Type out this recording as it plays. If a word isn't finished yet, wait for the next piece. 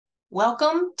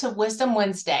Welcome to Wisdom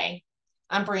Wednesday.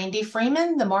 I'm Brandy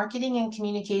Freeman, the Marketing and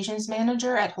Communications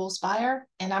Manager at Wholespire,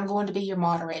 and I'm going to be your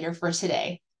moderator for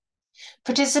today.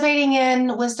 Participating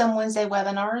in Wisdom Wednesday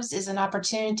webinars is an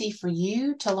opportunity for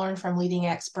you to learn from leading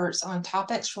experts on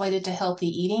topics related to healthy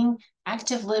eating,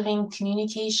 active living,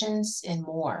 communications, and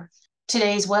more.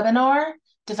 Today's webinar,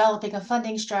 Developing a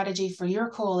Funding Strategy for Your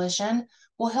Coalition,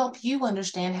 will help you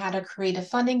understand how to create a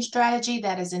funding strategy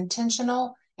that is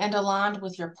intentional and aligned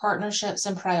with your partnerships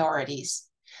and priorities.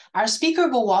 Our speaker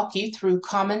will walk you through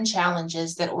common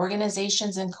challenges that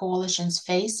organizations and coalitions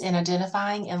face in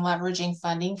identifying and leveraging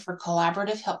funding for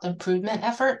collaborative health improvement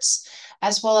efforts,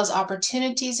 as well as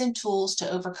opportunities and tools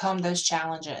to overcome those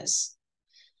challenges.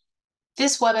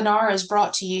 This webinar is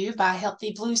brought to you by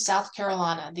Healthy Blue South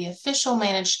Carolina, the official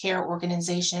managed care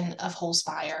organization of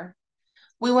Wholespire.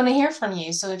 We want to hear from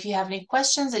you, so if you have any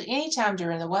questions at any time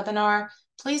during the webinar,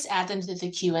 please add them to the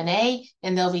Q&A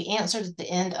and they'll be answered at the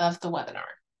end of the webinar.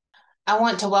 I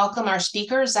want to welcome our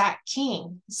speaker, Zack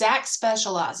King. Zack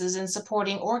specializes in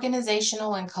supporting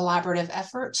organizational and collaborative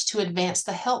efforts to advance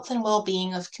the health and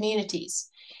well-being of communities.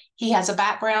 He has a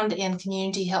background in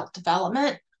community health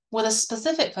development with a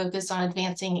specific focus on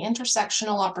advancing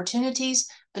intersectional opportunities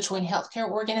between healthcare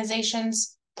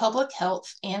organizations, public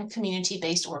health, and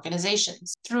community-based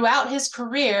organizations. Throughout his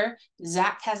career,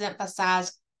 Zack has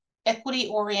emphasized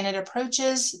equity-oriented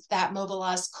approaches that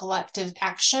mobilize collective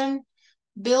action,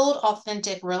 build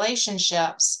authentic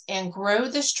relationships, and grow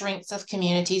the strengths of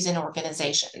communities and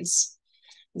organizations.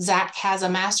 Zack has a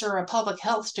Master of Public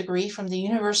Health degree from the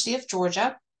University of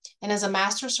Georgia and is a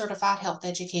Master Certified Health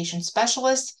Education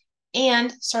Specialist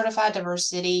and Certified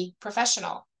Diversity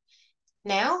Professional.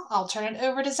 Now, I'll turn it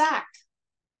over to Zack.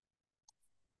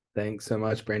 Thanks so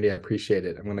much, Brandy. I appreciate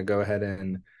it. I'm going to go ahead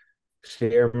and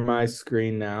share my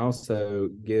screen now. So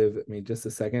give me just a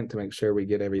second to make sure we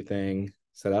get everything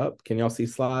set up. Can y'all see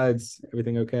slides?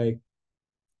 Everything okay?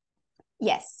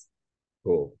 Yes.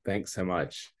 Cool. Thanks so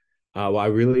much. Well, I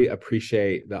really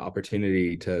appreciate the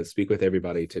opportunity to speak with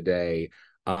everybody today.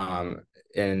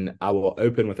 And I will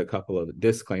open with a couple of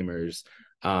disclaimers,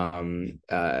 and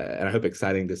I hope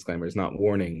exciting disclaimers, not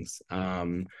warnings.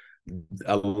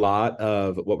 A lot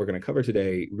of what we're going to cover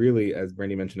today, really, as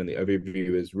Brandy mentioned in the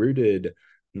overview, is rooted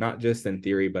not just in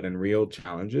theory, but in real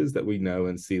challenges that we know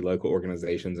and see local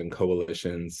organizations and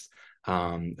coalitions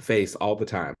face all the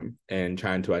time, and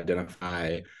trying to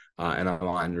identify and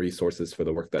align resources for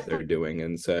the work that they're doing.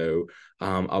 And so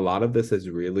a lot of this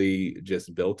is really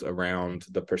just built around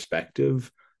the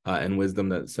perspective and wisdom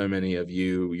that so many of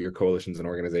you, your coalitions and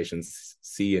organizations,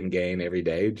 see and gain every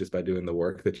day just by doing the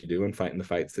work that you do and fighting the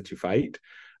fights that you fight.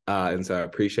 And so I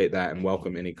appreciate that and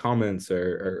welcome any comments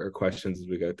or questions as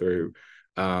we go through.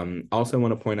 Also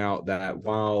want to point out that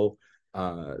while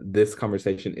this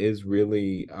conversation is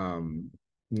really,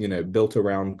 built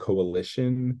around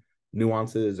coalition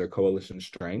nuances or coalition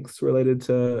strengths related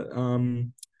to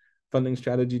funding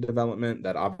strategy development,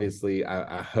 that obviously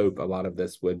I hope a lot of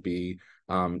this would be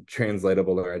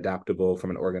translatable or adaptable from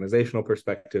an organizational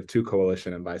perspective to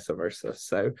coalition and vice versa.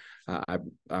 So I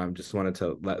just wanted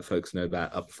to let folks know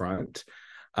that up front.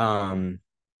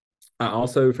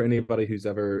 Also, for anybody who's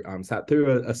ever sat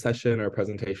through a session or a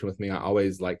presentation with me, I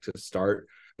always like to start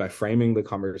by framing the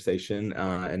conversation,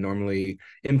 and normally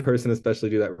in person especially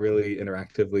do that really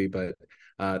interactively. But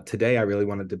today I really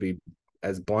wanted to be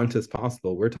as blunt as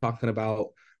possible. We're talking about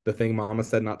the thing Mama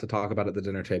said not to talk about at the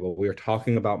dinner table. We are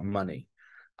talking about money.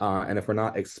 And if we're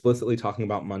not explicitly talking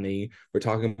about money, we're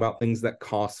talking about things that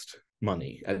cost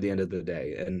money at the end of the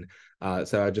day. And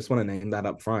so I just want to name that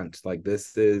up front. Like,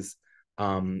 this is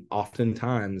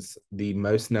oftentimes the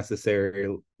most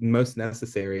necessary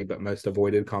but most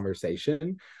avoided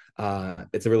conversation.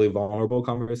 It's a really vulnerable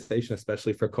conversation,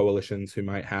 especially for coalitions who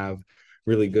might have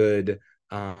really good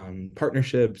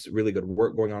partnerships, really good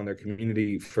work going on in their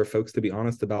community, for folks to be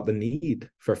honest about the need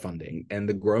for funding and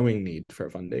the growing need for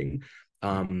funding.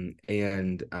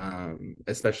 And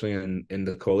especially in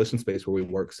the coalition space where we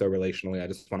work so relationally, I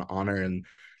just want to honor and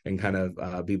kind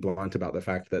of be blunt about the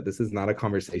fact that this is not a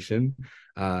conversation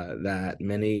that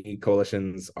many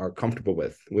coalitions are comfortable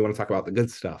with. We want to talk about the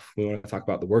good stuff. We want to talk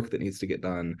about the work that needs to get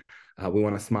done. We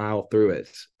want to smile through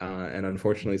it. And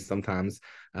unfortunately, sometimes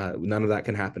none of that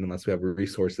can happen unless we have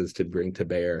resources to bring to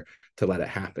bear to let it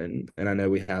happen. And I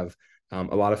know we have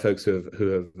a lot of folks who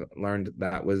have learned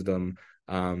that wisdom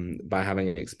by having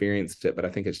experienced it. But I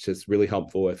think it's just really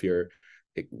helpful if you're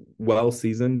well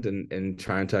seasoned and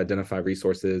trying to identify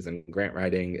resources and grant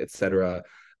writing, et cetera.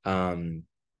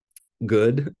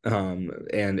 Good.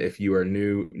 And if you are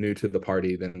new to the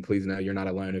party, then please know you're not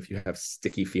alone if you have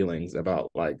sticky feelings about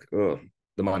like, oh,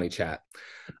 the money chat.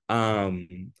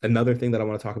 Another thing that I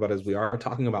want to talk about is we are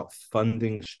talking about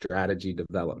funding strategy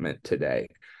development today.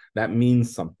 That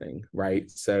means something, right?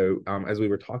 So as we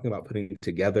were talking about putting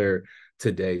together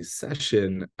today's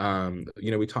session,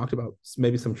 we talked about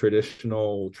maybe some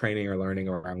traditional training or learning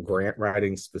around grant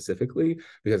writing specifically,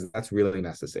 because that's really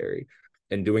necessary.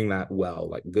 And doing that well,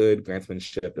 like good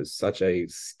grantsmanship is such a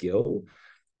skill.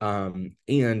 And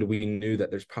we knew that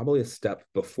there's probably a step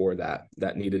before that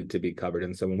that needed to be covered.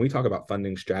 And so when we talk about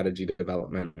funding strategy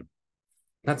development,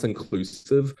 that's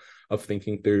inclusive of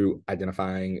thinking through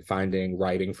identifying, finding,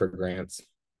 writing for grants,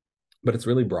 but it's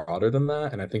really broader than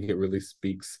that. And I think it really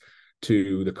speaks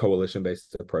to the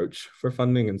coalition-based approach for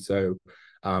funding. And so,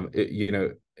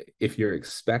 if you're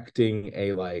expecting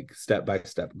a like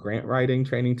step-by-step grant writing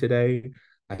training today,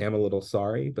 I am a little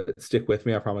sorry, but stick with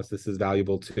me. I promise this is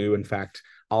valuable too. In fact,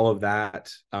 all of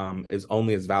that is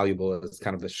only as valuable as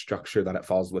kind of the structure that it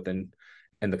falls within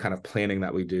and the kind of planning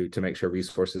that we do to make sure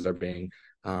resources are being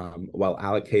well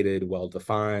allocated, well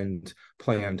defined,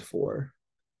 planned for.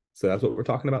 So that's what we're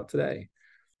talking about today.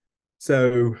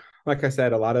 So, like I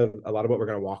said, a lot of what we're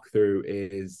going to walk through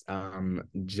is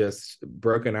just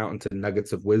broken out into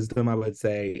nuggets of wisdom, I would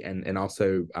say, and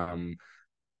also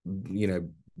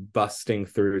busting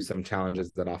through some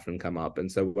challenges that often come up.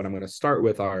 And so, what I'm going to start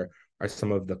with are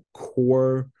some of the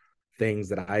core things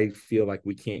that I feel like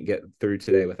we can't get through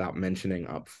today without mentioning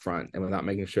up front and without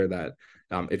making sure that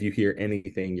if you hear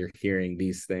anything, you're hearing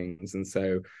these things. And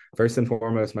so, first and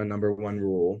foremost, my number one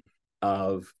rule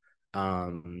of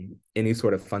any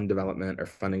sort of fund development or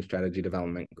funding strategy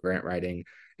development, grant writing,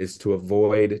 is to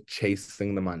avoid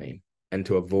chasing the money and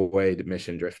to avoid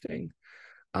mission drifting.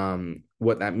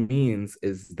 What that means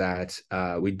is that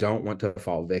we don't want to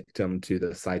fall victim to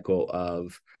the cycle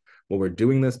of, well, we're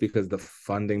doing this because the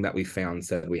funding that we found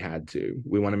said we had to.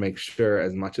 We want to make sure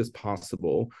as much as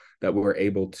possible that we're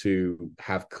able to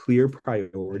have clear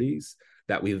priorities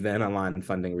that we then align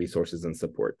funding resources and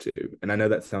support to. And I know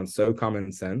that sounds so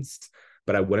common sense,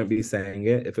 but I wouldn't be saying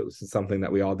it if it was something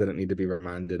that we all didn't need to be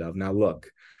reminded of. Now, look,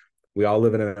 we all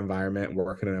live in an environment,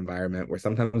 work in an environment where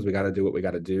sometimes we got to do what we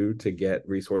got to do to get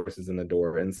resources in the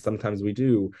door. And sometimes we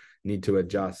do need to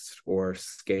adjust or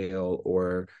scale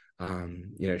or,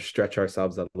 stretch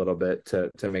ourselves a little bit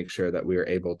to make sure that we are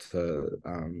able to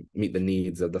meet the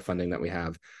needs of the funding that we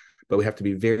have. But we have to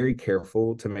be very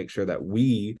careful to make sure that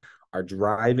we are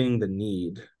driving the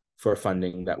need for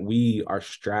funding, that we are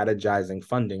strategizing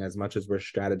funding as much as we're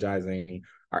strategizing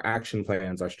our action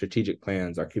plans, our strategic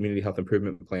plans, our community health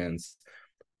improvement plans.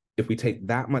 If we take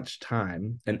that much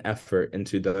time and effort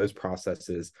into those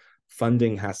processes,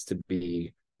 funding has to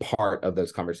be part of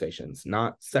those conversations,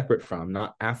 not separate from,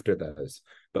 not after those,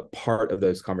 but part of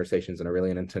those conversations in a really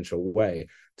intentional way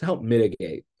to help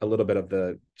mitigate a little bit of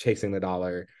the chasing the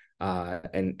dollar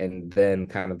and then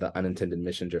kind of the unintended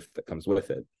mission drift that comes with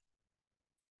it.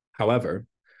 However,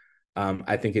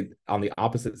 I think on the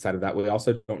opposite side of that, we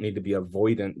also don't need to be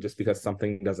avoidant just because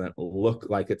something doesn't look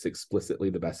like it's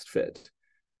explicitly the best fit.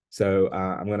 So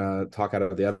I'm going to talk out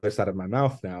of the other side of my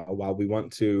mouth now. While we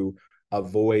want to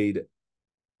avoid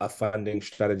a funding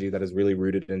strategy that is really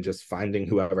rooted in just finding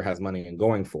whoever has money and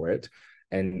going for it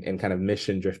and kind of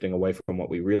mission drifting away from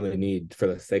what we really need for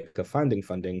the sake of finding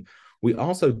funding, we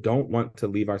also don't want to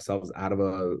leave ourselves out of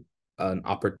an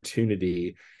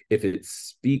opportunity if it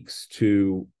speaks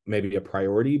to maybe a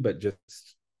priority, but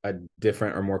just a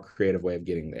different or more creative way of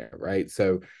getting there, right?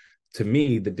 So to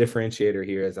me, the differentiator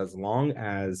here is as long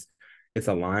as it's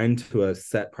aligned to a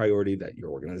set priority that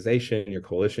your organization, your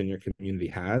coalition, your community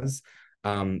has,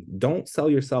 don't sell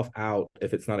yourself out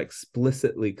if it's not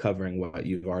explicitly covering what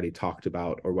you've already talked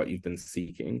about or what you've been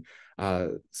seeking.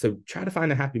 So try to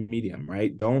find a happy medium,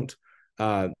 right? Don't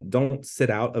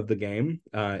sit out of the game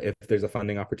if there's a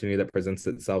funding opportunity that presents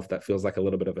itself that feels like a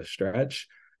little bit of a stretch,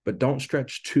 but don't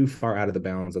stretch too far out of the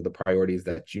bounds of the priorities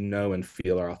that you know and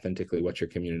feel are authentically what your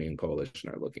community and coalition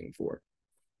are looking for.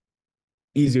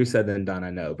 Easier said than done,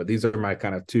 I know, but these are my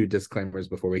kind of two disclaimers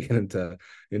before we get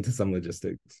into some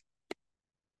logistics.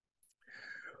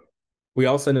 We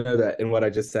also know that in what I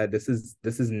just said, this is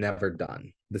never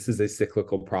done. This is a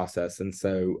cyclical process. And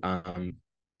so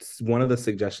one of the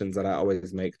suggestions that I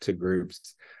always make to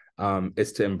groups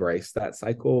is to embrace that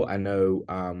cycle. I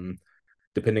know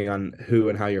depending on who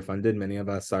and how you're funded, many of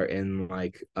us are in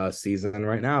like a season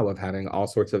right now of having all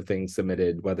sorts of things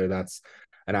submitted, whether that's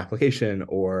an application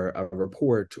or a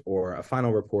report or a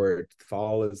final report.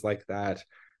 Fall is like that.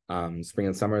 Spring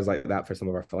and summer is like that for some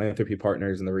of our philanthropy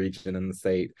partners in the region and the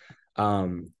state.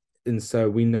 And so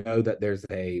we know that there's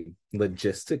a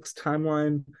logistics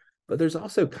timeline, but there's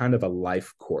also kind of a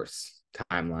life course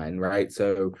timeline, right?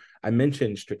 So I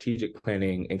mentioned strategic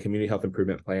planning and community health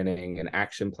improvement planning and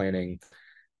action planning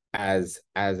as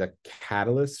a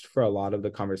catalyst for a lot of the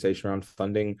conversation around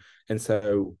funding. And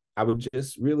so I would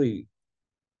just really,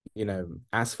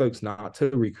 ask folks not to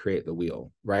recreate the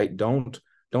wheel, right? Don't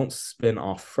spin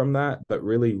off from that, but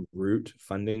really root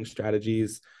funding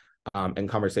strategies and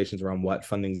conversations around what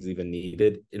funding is even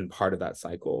needed in part of that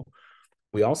cycle.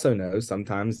 We also know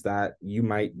sometimes that you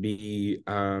might be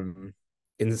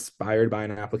inspired by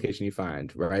an application you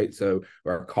find, right? So,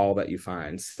 or a call that you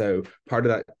find. So part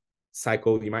of that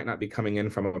cycle, you might not be coming in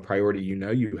from a priority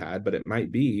you had, but it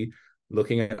might be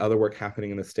looking at other work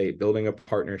happening in the state, building a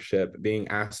partnership, being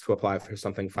asked to apply for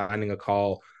something, finding a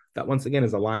call that once again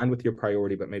is aligned with your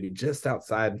priority, but maybe just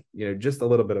outside, just a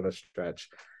little bit of a stretch.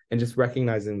 And just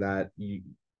recognizing that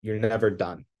you're never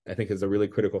done, I think, is a really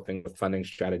critical thing with funding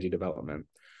strategy development.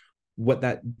 What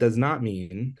that does not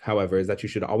mean, however, is that you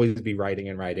should always be writing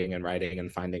and writing and writing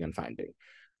and finding and finding.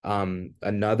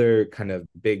 Another kind of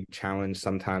big challenge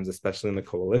sometimes, especially in the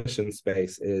coalition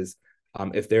space, is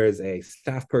if there is a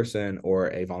staff person or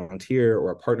a volunteer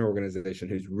or a partner organization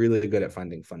who's really good at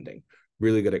finding funding,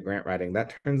 really good at grant writing,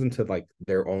 that turns into like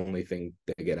their only thing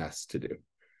they get asked to do.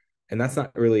 And that's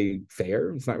not really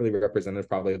fair. It's not really representative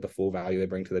probably of the full value they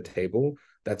bring to the table.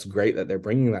 That's great that they're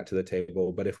bringing that to the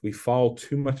table. But if we fall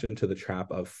too much into the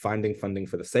trap of finding funding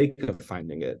for the sake of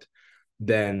finding it,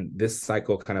 then this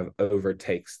cycle kind of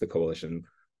overtakes the coalition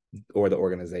or the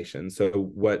organization. So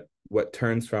what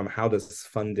turns from how does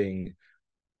funding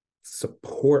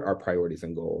support our priorities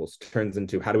and goals turns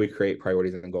into how do we create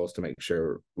priorities and goals to make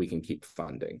sure we can keep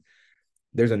funding.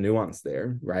 There's a nuance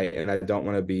there, right? And I don't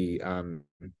want to be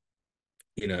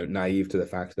naive to the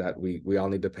fact that we all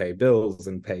need to pay bills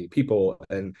and pay people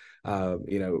and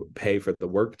pay for the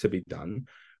work to be done,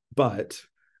 but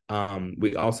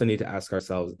we also need to ask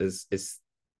ourselves,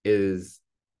 is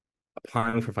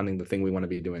applying for funding the thing we want to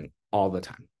be doing all the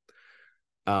time?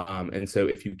 And so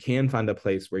if you can find a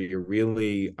place where you're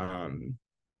really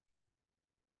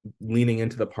leaning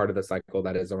into the part of the cycle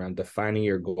that is around defining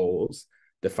your goals,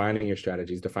 defining your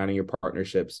strategies, defining your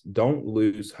partnerships, don't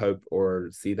lose hope or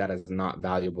see that as not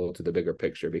valuable to the bigger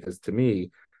picture. Because to me,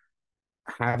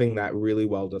 having that really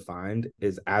well defined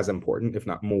is as important, if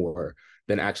not more,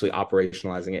 than actually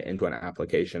operationalizing it into an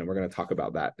application. And we're going to talk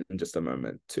about that in just a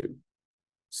moment too.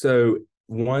 So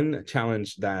one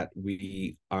challenge that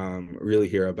we really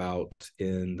hear about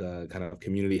in the kind of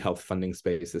community health funding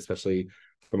space, especially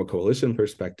from a coalition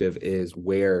perspective, is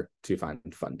where to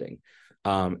find funding.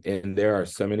 And there are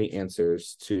so many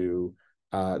answers to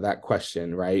that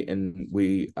question, right? And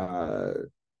we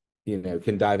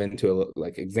can dive into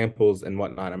like examples and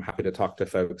whatnot. I'm happy to talk to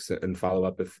folks and follow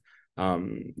up if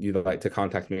you'd like to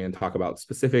contact me and talk about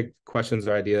specific questions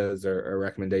or ideas or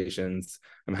recommendations.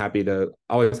 I'm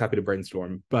always happy to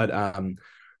brainstorm. But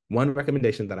one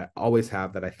recommendation that I always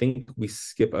have that I think we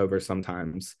skip over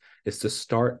sometimes is to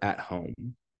start at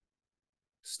home.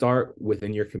 Start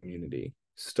within your community.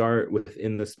 Start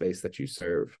within the space that you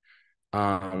serve.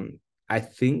 I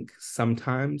think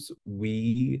sometimes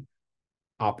we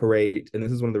operate, and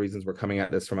this is one of the reasons we're coming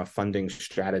at this from a funding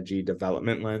strategy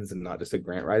development lens and not just a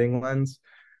grant writing lens.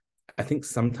 I think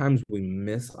sometimes we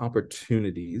miss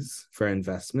opportunities for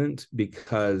investment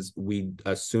because we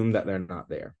assume that they're not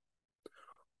there,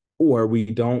 or we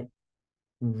don't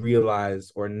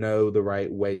realize or know the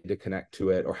right way to connect to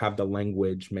it or have the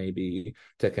language maybe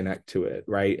to connect to it,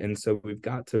 right? And so we've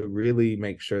got to really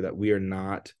make sure that we are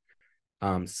not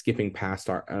skipping past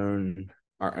our own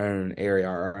area,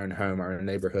 our own home, our own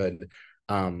neighborhood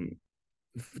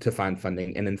to find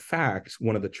funding. And in fact,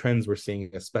 one of the trends we're seeing,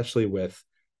 especially with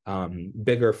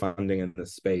bigger funding in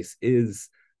this space, is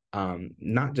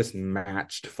not just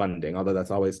matched funding, although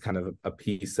that's always kind of a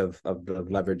piece of the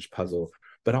leverage puzzle,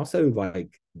 but also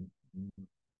like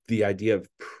the idea of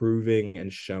proving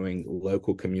and showing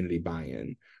local community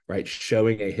buy-in, right?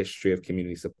 Showing a history of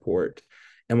community support.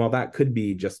 And while that could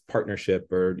be just partnership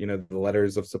or, the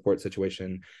letters of support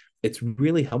situation, it's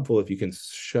really helpful if you can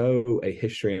show a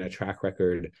history and a track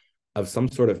record of some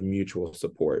sort of mutual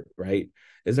support, right?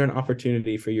 Is there an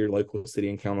opportunity for your local city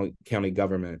and county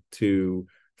government to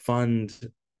fund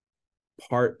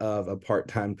part of a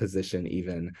part-time position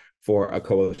even for a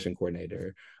coalition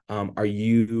coordinator? Are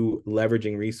you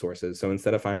leveraging resources? So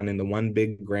instead of finding the one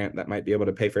big grant that might be able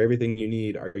to pay for everything you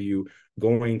need, are you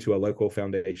going to a local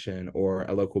foundation or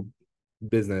a local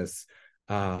business,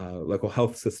 local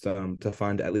health system to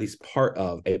fund at least part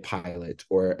of a pilot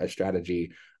or a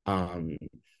strategy?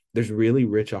 There's really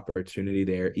rich opportunity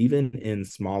there, even in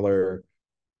smaller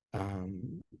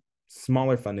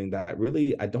smaller funding that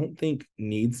really I don't think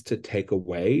needs to take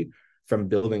away from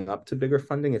building up to bigger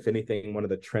funding. If anything, one of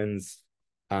the trends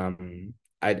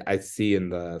I see in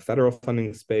the federal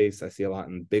funding space, I see a lot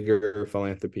in bigger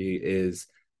philanthropy is,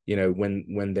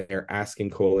 when they're asking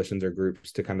coalitions or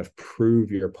groups to kind of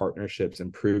prove your partnerships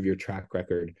and prove your track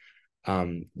record,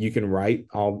 you can write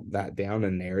all that down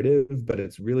in narrative, but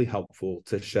it's really helpful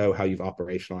to show how you've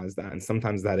operationalized that. And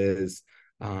sometimes that is,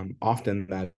 often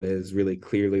that is really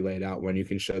clearly laid out when you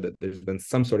can show that there's been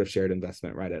some sort of shared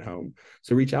investment right at home.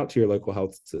 So reach out to your local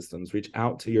health systems, reach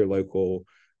out to your local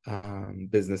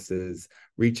businesses,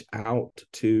 reach out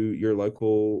to your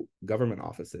local government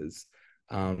offices.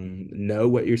 Know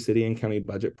what your city and county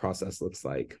budget process looks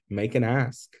like. Make an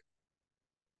ask.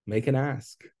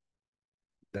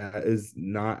 That is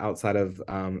not outside of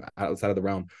the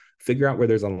realm. Figure out where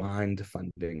there's aligned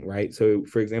funding, right? So,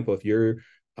 for example, if your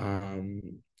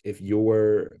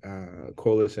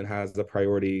coalition has the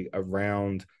priority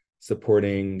around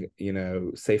supporting,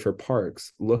 safer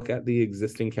parks, look at the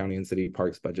existing county and city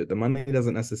parks budget. The money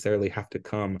doesn't necessarily have to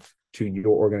come to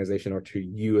your organization or to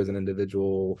you as an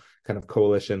individual kind of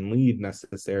coalition lead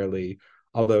necessarily,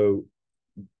 although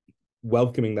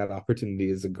welcoming that opportunity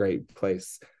is a great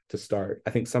place to start.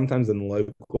 I think sometimes in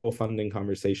local funding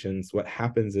conversations, what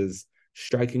happens is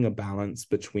striking a balance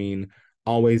between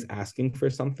always asking for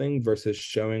something versus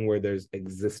showing where there's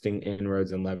existing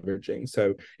inroads and leveraging.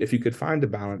 So if you could find a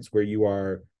balance where you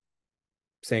are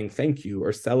saying thank you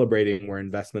or celebrating where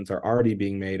investments are already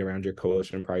being made around your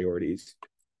coalition priorities,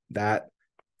 that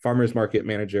farmers market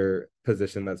manager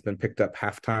position that's been picked up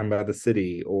half-time by the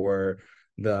city, or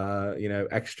the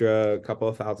extra couple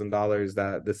of $1,000s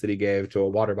that the city gave to a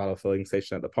water bottle filling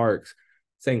station at the parks,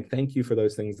 saying thank you for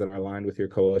those things that are aligned with your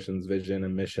coalition's vision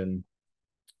and mission.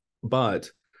 But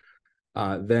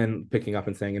then picking up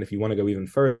and saying, and if you want to go even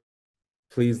further,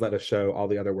 please let us show all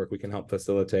the other work we can help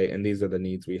facilitate, and these are the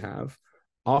needs we have.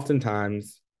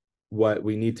 Oftentimes, what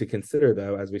we need to consider,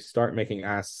 though, as we start making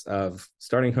asks of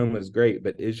starting home is great,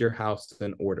 but is your house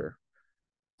in order?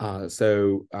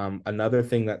 So another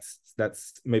thing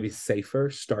that's maybe safer,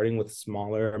 starting with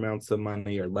smaller amounts of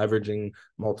money or leveraging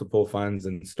multiple funds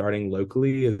and starting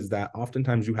locally, is that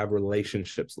oftentimes you have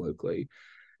relationships locally.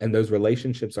 And those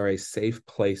relationships are a safe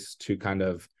place to kind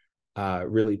of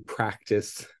really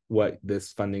practice what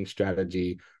this funding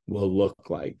strategy will look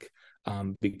like,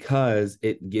 because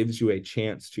it gives you a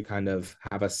chance to kind of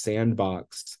have a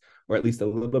sandbox, or at least a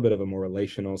little bit of a more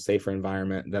relational, safer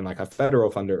environment than like a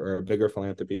federal funder or a bigger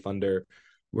philanthropy funder,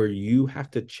 where you have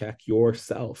to check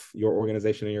yourself, your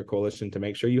organization, and your coalition to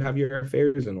make sure you have your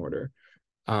affairs in order.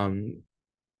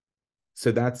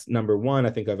 So that's number one, I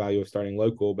think, a value of starting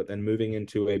local, but then moving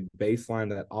into a baseline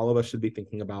that all of us should be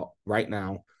thinking about right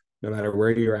now, no matter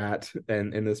where you're at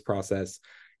and in this process.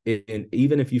 And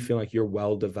even if you feel like you're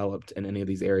well developed in any of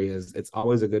these areas, it's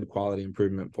always a good quality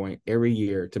improvement point every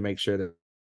year to make sure that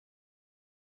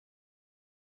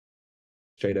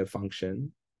administrative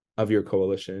function of your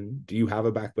coalition. Do you have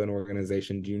a backbone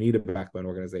organization? Do you need a backbone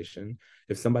organization?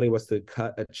 If somebody was to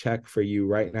cut a check for you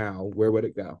right now, where would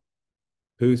it go?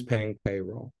 Who's paying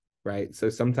payroll, right? So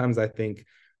sometimes I think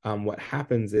what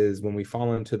happens is when we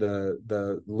fall into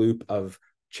the loop of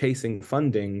chasing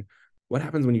funding, what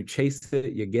happens when you chase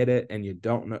it, you get it, and you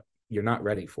don't know, you're not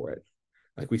ready for it.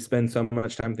 Like, we spend so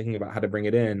much time thinking about how to bring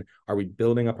it in. Are we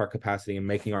building up our capacity and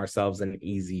making ourselves an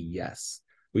easy yes?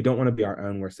 We don't want to be our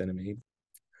own worst enemy.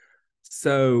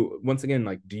 So once again,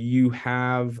 like, do you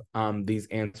have these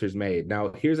answers made?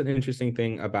 Now, here's an interesting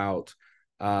thing about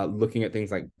looking at things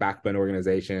like backbone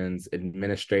organizations,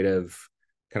 administrative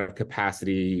kind of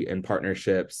capacity and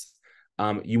partnerships.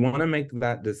 You want to make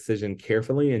that decision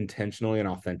carefully, intentionally, and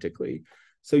authentically.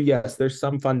 So yes, there's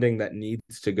some funding that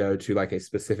needs to go to like a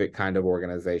specific kind of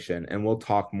organization, and we'll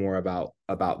talk more about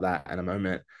that in a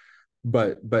moment.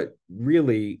 But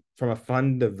really, from a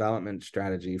fund development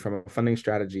strategy, from a funding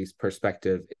strategies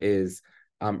perspective, is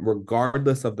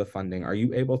regardless of the funding, are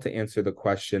you able to answer the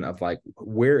question of like,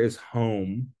 where is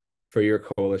home for your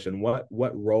coalition? What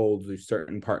role do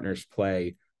certain partners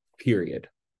play, period?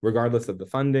 Regardless of the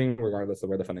funding, regardless of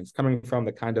where the funding is coming from,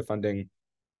 the kind of funding,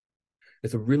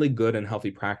 it's a really good and healthy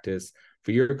practice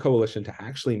for your coalition to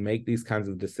actually make these kinds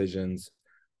of decisions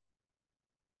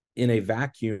in a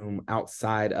vacuum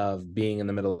outside of being in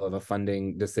the middle of a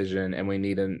funding decision and we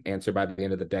need an answer by the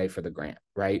end of the day for the grant,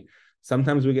 right?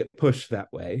 Sometimes we get pushed that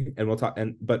way, and we'll talk.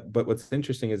 But what's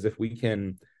interesting is if we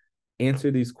can answer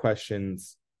these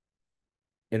questions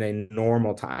in a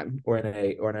normal time or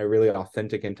in a really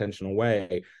authentic, intentional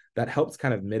way, that helps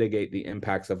kind of mitigate the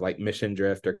impacts of like mission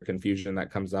drift or confusion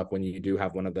that comes up when you do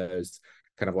have one of those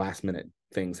kind of last minute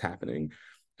things happening.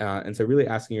 And so really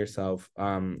asking yourself,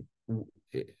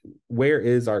 where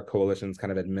is our coalition's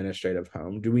kind of administrative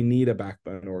home? Do we need a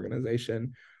backbone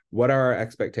organization? What are our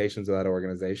expectations of that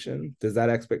organization? Do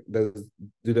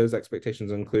those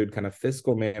expectations include kind of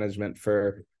fiscal management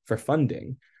for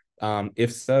funding?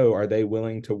 If so, are they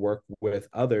willing to work with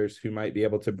others who might be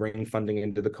able to bring funding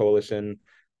into the coalition,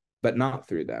 but not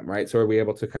through them, right? So are we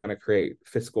able to kind of create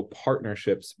fiscal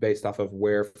partnerships based off of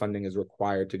where funding is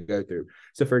required to go through?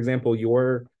 So for example,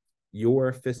 your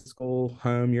fiscal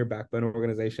home, your backbone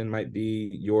organization might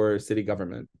be your city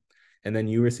government. And then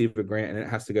you receive a grant and it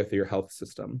has to go through your health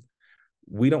system.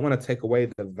 We don't want to take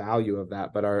away the value of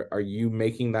that, but are you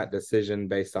making that decision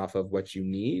based off of what you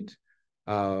need,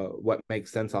 what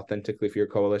makes sense authentically for your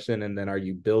coalition? And then are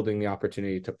you building the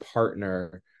opportunity to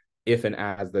partner if and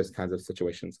as those kinds of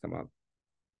situations come up?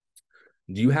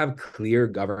 Do you have clear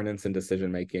governance and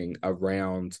decision making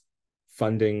around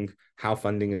funding, how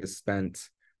funding is spent,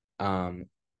 who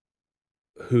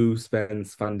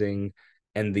spends funding,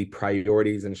 and the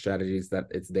priorities and strategies that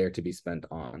it's there to be spent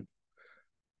on?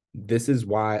 This is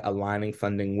why aligning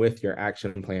funding with your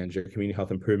action plans, your community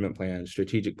health improvement plans,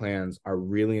 strategic plans are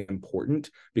really important,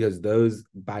 because those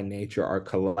by nature are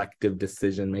collective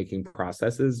decision-making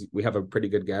processes. We have a pretty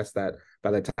good guess that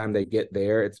by the time they get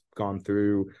there, it's gone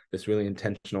through this really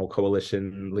intentional,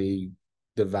 coalitionally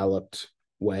developed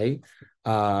way.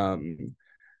 But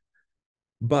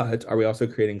are we also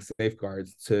creating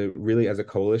safeguards to really, as a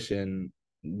coalition,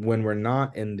 when we're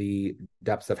not in the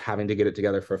depths of having to get it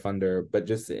together for a funder, but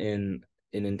just in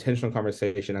an intentional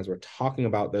conversation as we're talking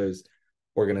about those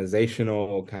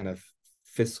organizational kind of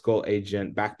fiscal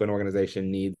agent backbone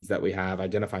organization needs that we have,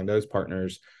 identifying those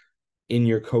partners in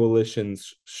your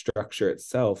coalition's structure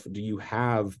itself? Do you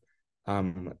have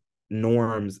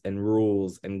norms and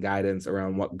rules and guidance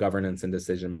around what governance and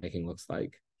decision making looks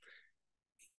like?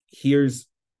 Here's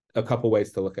a couple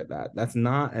ways to look at that. That's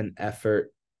not an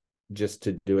effort just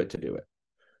to do it.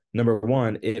 Number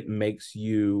one, it makes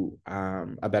you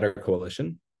a better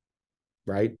coalition,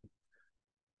 right?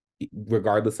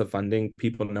 Regardless of funding,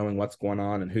 people knowing what's going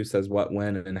on and who says what,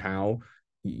 when, and how,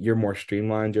 you're more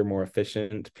streamlined, you're more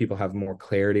efficient, people have more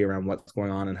clarity around what's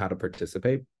going on and how to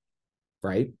participate,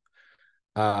 right?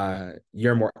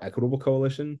 You're a more equitable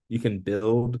coalition. You can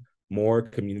build more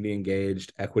community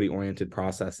engaged, equity oriented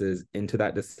processes into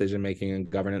that decision making and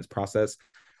governance process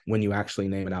when you actually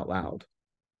name it out loud,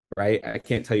 right? I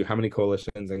can't tell you how many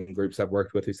coalitions and groups I've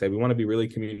worked with who say we want to be really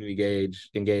community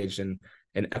engaged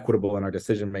and equitable in our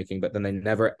decision making, but then they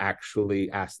never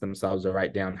actually ask themselves or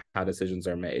write down how decisions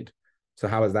are made. So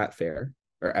how is that fair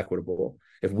or equitable?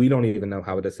 If we don't even know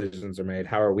how decisions are made,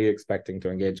 how are we expecting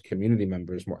to engage community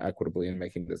members more equitably in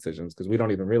making decisions? Because we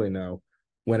don't even really know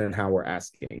when and how we're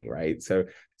asking, right? So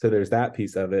there's that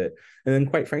piece of it. And then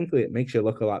quite frankly, it makes you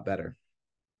look a lot better,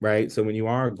 right? So when you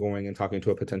are going and talking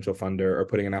to a potential funder or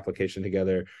putting an application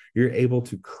together, you're able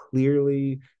to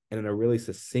clearly and in a really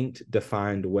succinct,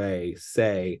 defined way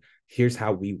say, here's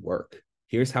how we work.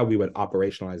 Here's how we would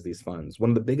operationalize these funds. One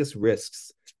of the biggest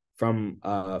risks from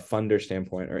a funder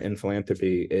standpoint or in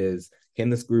philanthropy is, can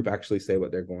this group actually say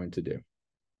what they're going to do?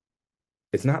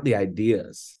 It's not the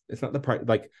ideas. It's not the part,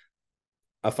 like,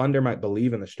 a funder might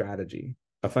believe in the strategy.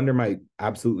 A funder might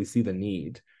absolutely see the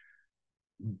need.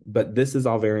 But this is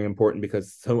all very important,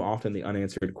 because so often the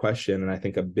unanswered question, and I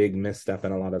think a big misstep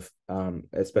in a lot of,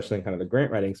 especially in kind of the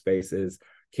grant writing space, is,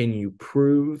 can you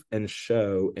prove and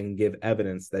show and give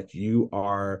evidence that you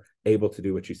are able to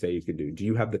do what you say you can do? Do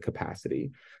you have the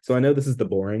capacity? So I know this is the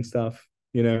boring stuff,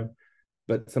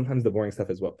 but sometimes the boring stuff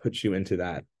is what puts you into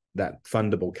that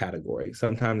fundable category.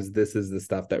 Sometimes this is the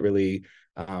stuff that really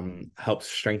helps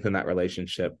strengthen that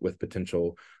relationship with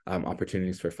potential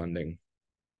opportunities for funding.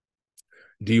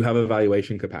 Do you have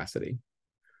evaluation capacity?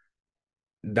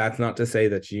 That's not to say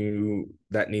that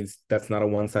that's not a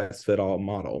one-size-fits-all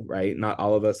model, right? Not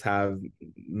all of us have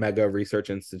mega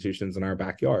research institutions in our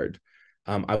backyard.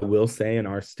 I will say in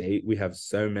our state, we have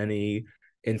so many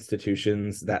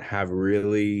institutions that have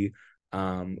really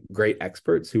great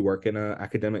experts who work in an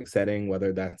academic setting,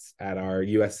 whether that's at our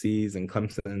USCs and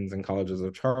Clemsons and colleges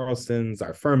of Charleston's,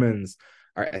 our Furmans,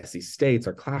 our SC States,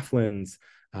 our Claflins,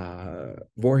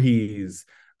 Voorhees,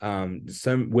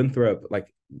 some Winthrop. Like,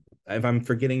 if I'm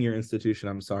forgetting your institution,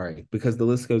 I'm sorry, because the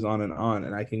list goes on,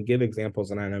 and I can give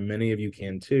examples, and I know many of you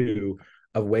can too,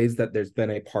 of ways that there's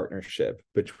been a partnership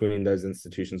between those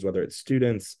institutions, whether it's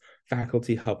students,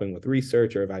 faculty helping with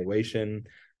research or evaluation.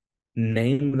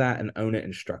 name that and own it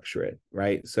and structure it,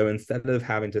 right? So instead of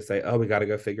having to say, oh, we got to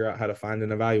go figure out how to find an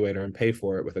evaluator and pay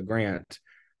for it with a grant,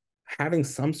 having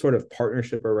some sort of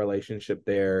partnership or relationship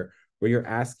there where you're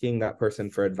asking that person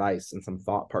for advice and some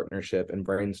thought partnership and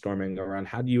brainstorming around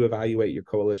how do you evaluate your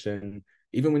coalition,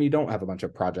 even when you don't have a bunch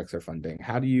of projects or funding?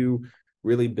 How do you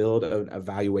really build an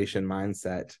evaluation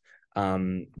mindset?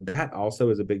 That also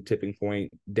is a big tipping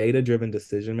point. Data-driven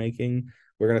decision making.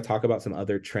 We're going to talk about some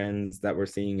other trends that we're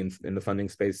seeing in the funding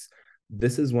space.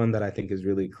 This is one that I think is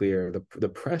really clear. The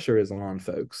pressure is on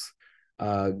folks.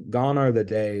 Gone are the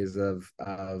days of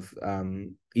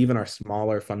even our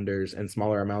smaller funders and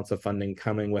smaller amounts of funding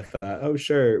coming with oh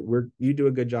sure, you do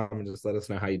a good job and just let us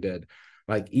know how you did.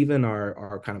 Like even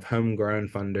our kind of homegrown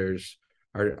funders,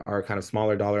 our kind of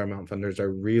smaller dollar amount funders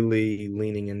are really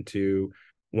leaning into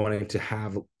wanting to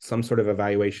have some sort of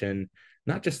evaluation,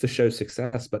 not just to show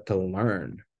success, but to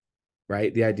learn,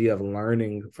 right? The idea of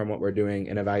learning from what we're doing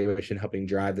and evaluation helping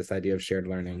drive this idea of shared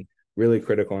learning, really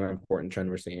critical and important trend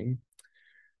we're seeing.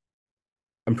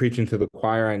 I'm preaching to the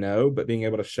choir, I know, but being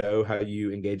able to show how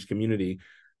you engage community,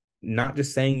 not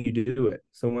just saying you do it.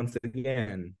 So once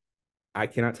again, I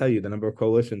cannot tell you the number of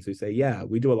coalitions who say, yeah,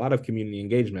 we do a lot of community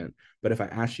engagement, but if I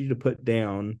ask you to put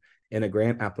down in a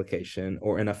grant application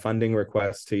or in a funding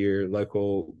request to your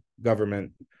local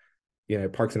government,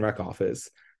 Parks and Rec office,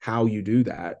 how you do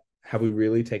that, have we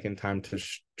really taken time to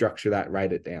structure that,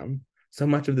 write it down? So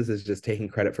much of this is just taking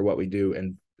credit for what we do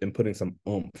and putting some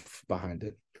oomph behind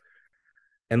it.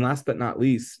 And last but not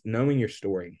least, knowing your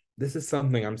story. This is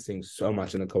something I'm seeing so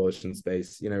much in the coalition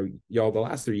space. Y'all, the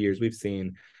last 3 years, we've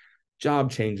seen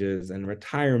job changes and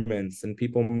retirements and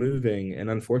people moving. And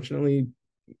unfortunately,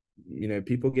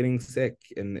 people getting sick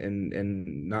and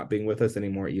not being with us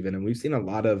anymore even. And we've seen a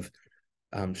lot of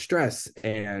stress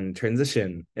and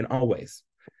transition in all ways.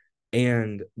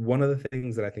 And one of the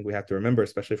things that I think we have to remember,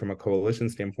 especially from a coalition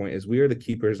standpoint, is we are the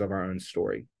keepers of our own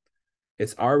story.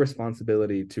 It's our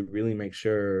responsibility to really make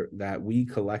sure that we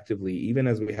collectively, even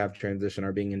as we have transition,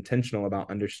 are being intentional about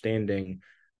understanding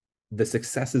the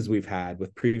successes we've had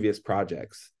with previous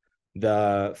projects,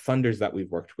 the funders that we've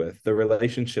worked with, the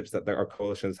relationships that our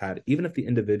coalitions had, even if the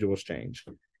individuals change.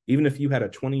 Even if you had a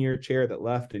 20-year chair that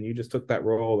left and you just took that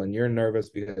role and you're nervous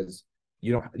because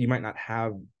you might not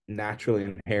have naturally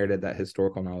inherited that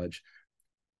historical knowledge,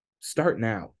 start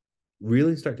now.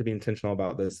 Really start to be intentional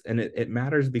about this. And it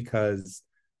matters because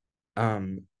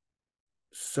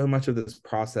so much of this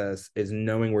process is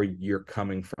knowing where you're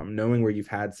coming from, knowing where you've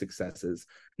had successes,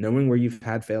 knowing where you've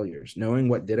had failures, knowing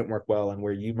what didn't work well and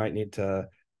where you might need to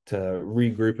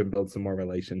regroup and build some more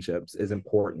relationships is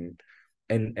important.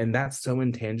 And that's so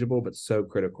intangible, but so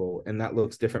critical. And that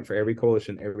looks different for every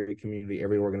coalition, every community,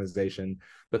 every organization.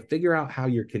 But figure out how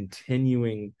you're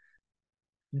continuing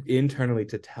internally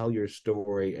to tell your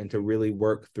story and to really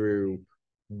work through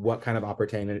what kind of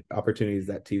opportunities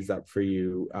that tees up for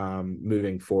you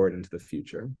moving forward into the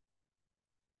future.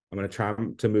 I'm going to try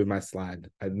to move my slide.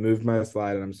 I moved my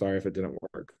slide and I'm sorry if it didn't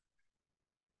work.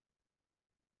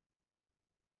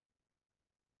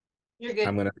 You're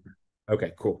good.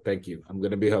 Okay, cool. Thank you. I'm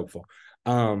going to be helpful.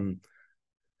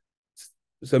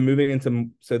 So moving into,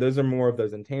 so those are more of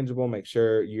those intangible. Make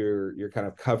sure you're kind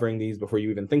of covering these before you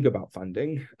even think about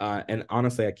funding. And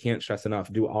honestly, I can't stress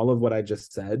enough, do all of what I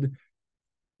just said,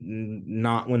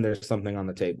 not when there's something on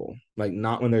the table, like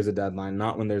not when there's a deadline,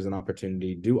 not when there's an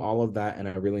opportunity. Do all of that in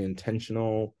a really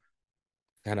intentional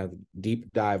kind of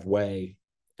deep dive way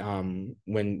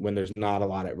when there's not a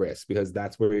lot at risk, because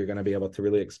that's where you're going to be able to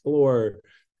really explore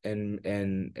and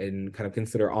kind of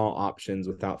consider all options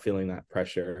without feeling that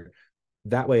pressure.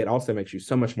 That way it also makes you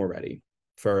so much more ready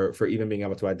for even being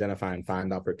able to identify and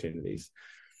find opportunities.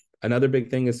 Another big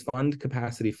thing is fund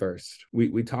capacity first.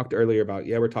 We talked earlier about,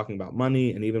 we're talking about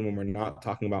money. And even when we're not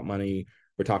talking about money,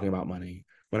 we're talking about money.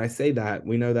 When I say that,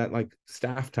 we know that like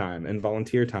staff time and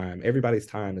volunteer time, everybody's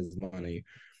time is money.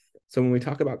 So when we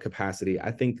talk about capacity,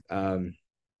 I think a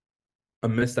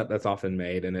misstep that's often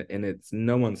made, and it's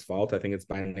no one's fault. I think it's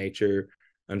by nature,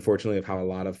 unfortunately, of how a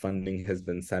lot of funding has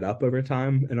been set up over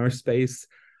time in our space.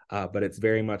 But it's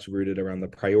very much rooted around the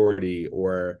priority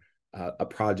or a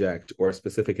project or a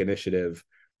specific initiative.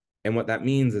 And what that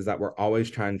means is that we're always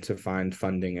trying to find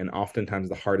funding. And oftentimes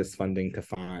the hardest funding to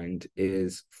find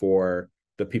is for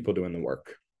the people doing the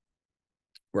work,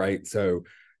 right? So,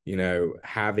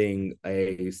 having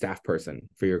a staff person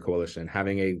for your coalition,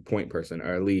 having a point person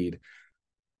or a lead.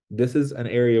 This is an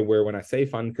area where when I say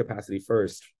fund capacity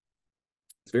first,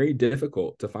 it's very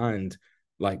difficult to find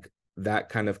like that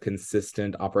kind of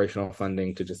consistent operational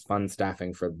funding to just fund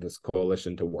staffing for this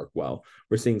coalition to work well.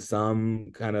 We're seeing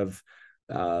some kind of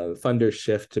funders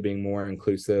shift to being more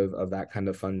inclusive of that kind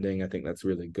of funding, I think that's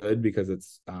really good because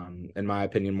it's, in my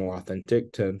opinion, more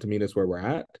authentic to meet us where we're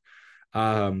at.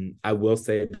 I will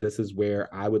say this is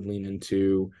where I would lean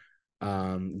into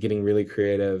getting really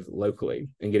creative locally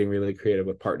and getting really creative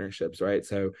with partnerships, right?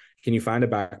 So can you find a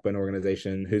backbone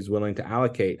organization who's willing to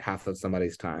allocate half of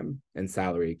somebody's time and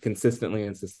salary consistently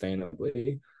and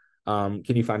sustainably?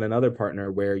 Can you find another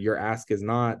partner where your ask is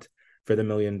not for the $1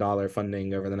 million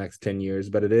funding over the next 10 years,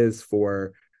 but it is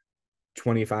for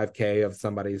 25K of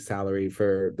somebody's salary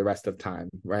for the rest of time,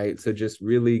 right? So just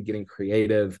really getting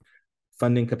creative,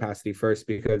 funding capacity first,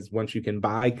 because once you can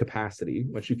buy capacity,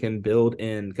 once you can build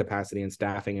in capacity and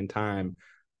staffing and time,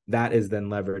 that is then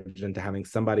leveraged into having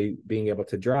somebody being able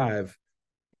to drive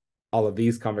all of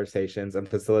these conversations and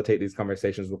facilitate these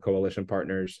conversations with coalition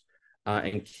partners,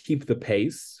 and keep the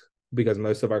pace, because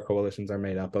most of our coalitions are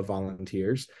made up of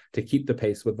volunteers, to keep the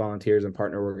pace with volunteers and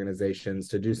partner organizations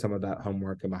to do some of that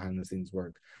homework and behind the scenes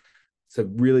work. So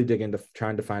really dig into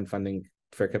trying to find funding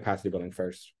for capacity building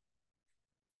first.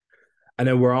 I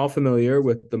know we're all familiar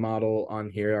with the model on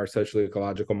here, our socially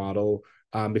ecological model,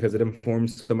 because it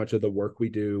informs so much of the work we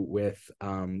do with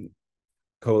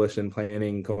coalition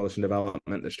planning, coalition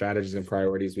development, the strategies and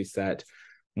priorities we set.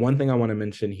 One thing I want to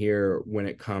mention here when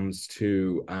it comes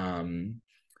to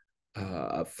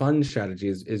fund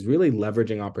strategies is really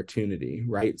leveraging opportunity,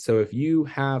 right? So if you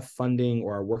have funding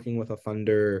or are working with a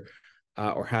funder,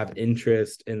 or have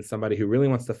interest in somebody who really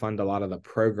wants to fund a lot of the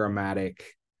programmatic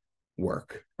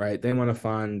work, right? They want to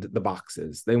fund the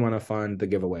boxes, they want to fund the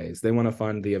giveaways, they want to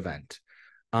fund the event.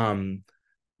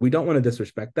 We don't want to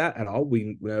disrespect that at all.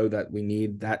 We know that we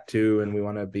need that too, and we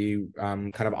want to be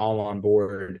kind of all on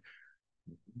board.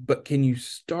 But can you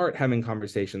start having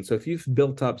conversations? So if you've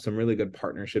built up some really good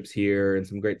partnerships here and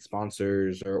some great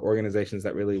sponsors or organizations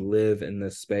that really live in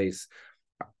this space,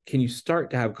 can you start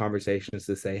to have conversations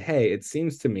to say, hey, it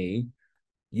seems to me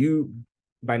you,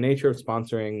 by nature of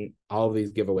sponsoring all of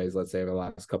these giveaways, let's say over the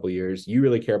last couple of years, you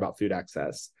really care about food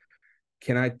access.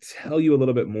 Can I tell you a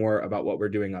little bit more about what we're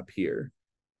doing up here?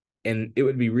 And it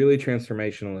would be really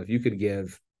transformational if you could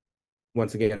give,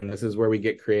 once again, this is where we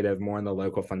get creative more in the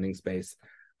local funding space.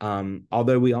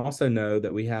 Although we also know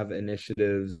that we have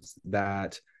initiatives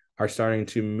that are starting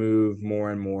to move more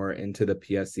and more into the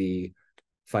PSE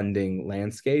funding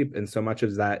landscape. And so much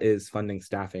of that is funding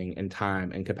staffing and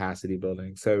time and capacity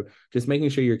building. So just making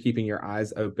sure you're keeping your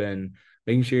eyes open,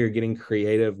 making sure you're getting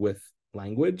creative with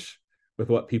language, with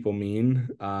what people mean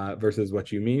versus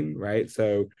what you mean, right?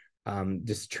 So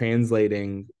just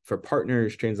translating for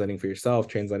partners, translating for yourself,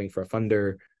 translating for a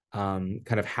funder,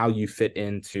 kind of how you fit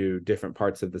into different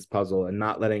parts of this puzzle, and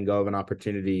not letting go of an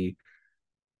opportunity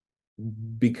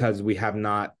because we have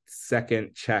not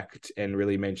second checked and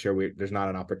really made sure there's not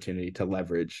an opportunity to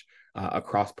leverage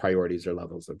across priorities or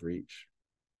levels of reach.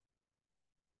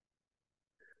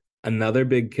 Another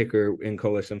big kicker in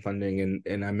coalition funding,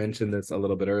 and I mentioned this a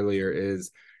little bit earlier,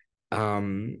 is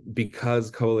because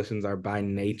coalitions are by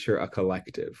nature a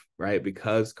collective, right?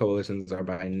 Because coalitions are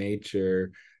by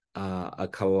nature a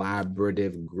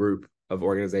collaborative group of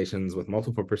organizations with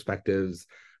multiple perspectives,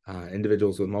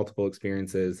 individuals with multiple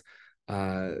experiences,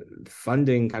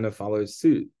 funding kind of follows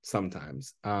suit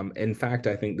sometimes. In fact,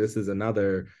 I think this is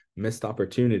another missed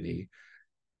opportunity.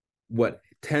 What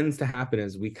tends to happen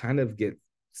is we kind of get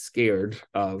scared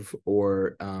of,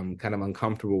 or kind of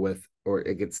uncomfortable with, or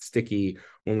it gets sticky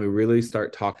when we really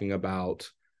start talking about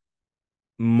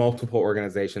multiple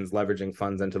organizations leveraging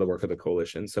funds into the work of the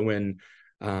coalition. So when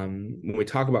we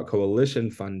talk about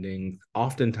coalition funding,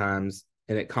 oftentimes,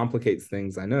 and it complicates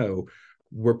things, I know,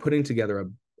 we're putting together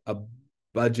a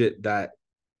budget that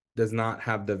does not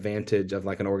have the vantage of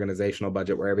like an organizational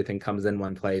budget where everything comes in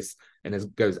one place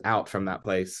and goes out from that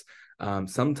place.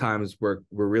 Sometimes we're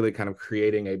really kind of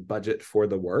creating a budget for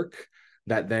the work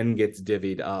that then gets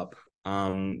divvied up.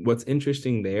 What's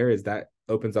interesting there is that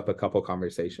opens up a couple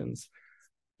conversations.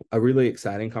 A really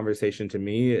exciting conversation to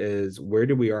me is, where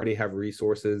do we already have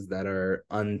resources that are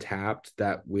untapped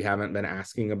that we haven't been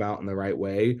asking about in the right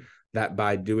way, that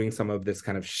by doing some of this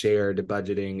kind of shared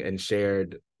budgeting and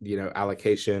shared,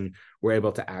 allocation, we're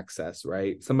able to access,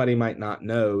 right? Somebody might not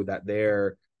know that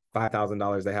their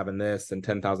 $5,000 they have in this and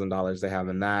 $10,000 they have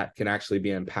in that can actually be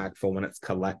impactful when it's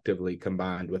collectively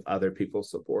combined with other people's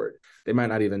support. They might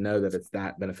not even know that it's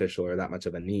that beneficial or that much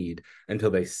of a need until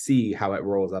they see how it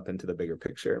rolls up into the bigger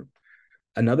picture.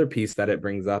 Another piece that it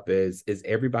brings up is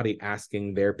everybody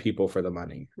asking their people for the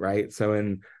money, right? So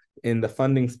in the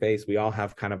funding space, we all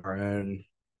have kind of our own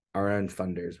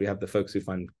funders. We have the folks who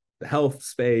fund the health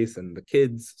space and the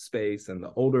kids space and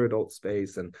the older adult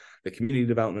space and the community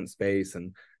development space.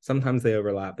 And sometimes they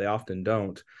overlap, they often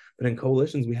don't. But in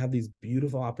coalitions, we have these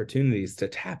beautiful opportunities to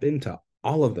tap into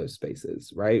all of those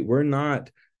spaces, right? We're not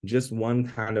just one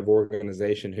kind of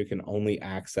organization who can only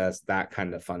access that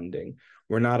kind of funding.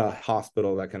 We're not a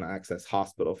hospital that can access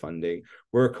hospital funding.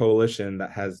 We're a coalition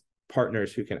that has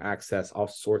partners who can access all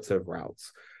sorts of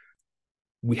routes.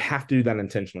 We have to do that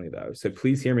intentionally, though. So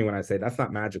please hear me when I say that's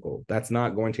not magical. That's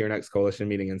not going to your next coalition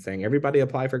meeting and saying, everybody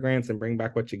apply for grants and bring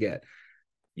back what you get.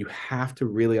 You have to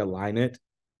really align it.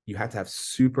 You have to have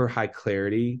super high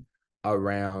clarity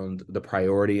around the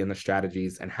priority and the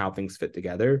strategies and how things fit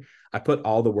together. I put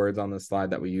all the words on the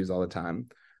slide that we use all the time: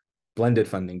 blended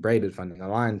funding, braided funding,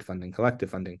 aligned funding, collective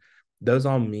funding. Those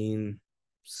all mean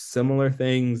similar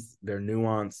things. They're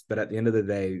nuanced, but at the end of the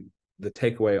day, the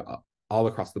takeaway all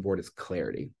across the board is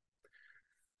clarity.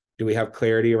 Do we have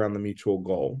clarity around the mutual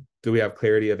goal? Do we have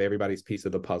clarity of everybody's piece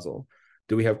of the puzzle?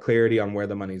 Do we have clarity on where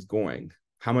the money's going?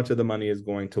 How much of the money is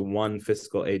going to one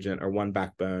fiscal agent or one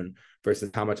backbone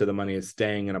versus how much of the money is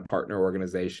staying in a partner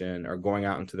organization or going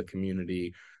out into the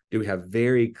community? Do we have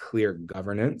very clear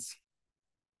governance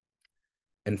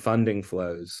and funding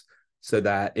flows so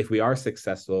that if we are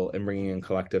successful in bringing in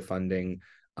collective funding,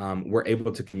 we're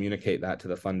able to communicate that to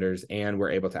the funders and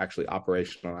we're able to actually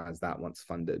operationalize that once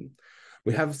funded.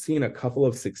 We have seen a couple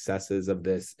of successes of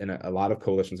this in a lot of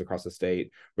coalitions across the state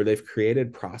where they've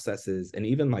created processes and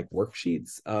even like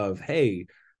worksheets of, hey,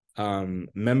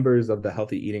 members of the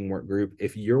healthy eating work group,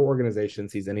 if your organization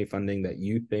sees any funding that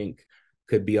you think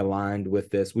could be aligned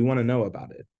with this, we want to know about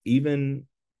it. Even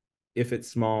if it's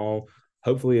small,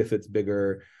 hopefully if it's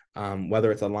bigger,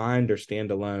 whether it's aligned or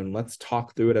standalone, let's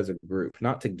talk through it as a group,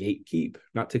 not to gatekeep,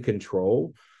 not to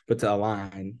control, but to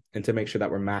align and to make sure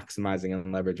that we're maximizing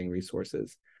and leveraging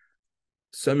resources.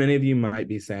 So many of you might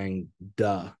be saying,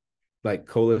 duh, like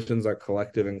coalitions are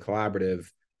collective and collaborative.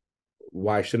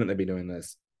 Why shouldn't they be doing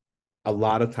this? A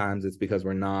lot of times it's because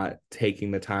we're not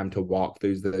taking the time to walk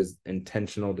through those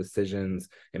intentional decisions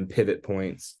and pivot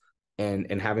points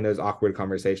and having those awkward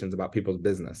conversations about people's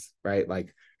business, right?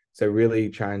 Like, so really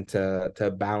trying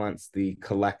to balance the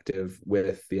collective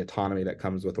with the autonomy that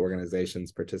comes with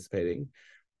organizations participating.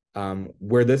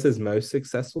 Where this is most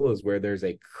successful is where there's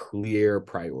a clear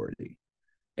priority,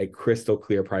 a crystal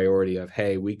clear priority of,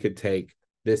 hey, we could take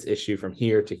this issue from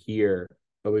here to here,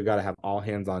 but we've got to have all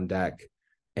hands on deck.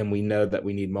 And we know that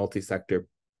we need multi-sector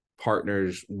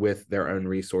partners with their own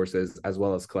resources as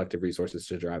well as collective resources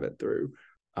to drive it through.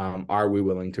 Are we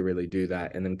willing to really do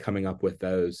that? And then coming up with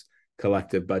those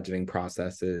collective budgeting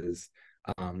processes,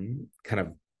 kind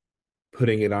of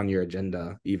putting it on your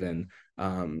agenda, even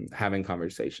having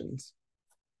conversations.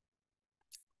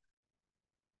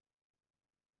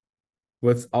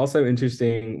 What's also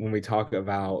interesting when we talk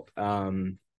about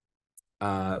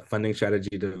funding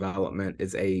strategy development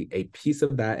is a piece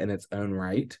of that in its own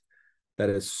right that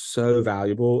is so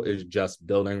valuable is just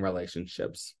building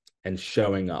relationships and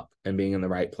showing up and being in the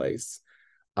right place.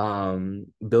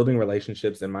 Building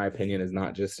relationships, in my opinion, is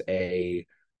not just a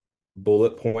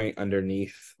bullet point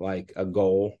underneath like a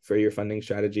goal for your funding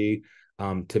strategy.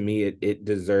 To me, it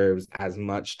deserves as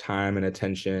much time and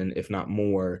attention, if not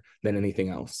more, than anything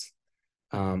else.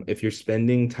 If you're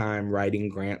spending time writing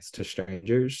grants to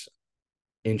strangers,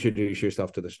 introduce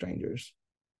yourself to the strangers,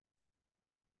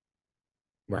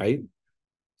 right?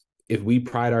 If we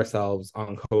pride ourselves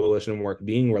on coalition work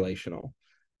being relational,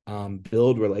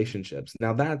 build relationships.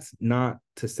 Now, that's not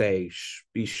to say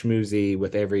be schmoozy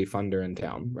with every funder in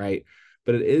town, right?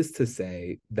 But it is to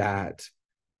say that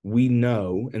we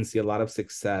know and see a lot of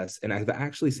success, and I've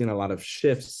actually seen a lot of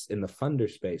shifts in the funder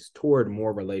space toward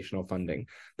more relational funding.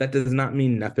 That does not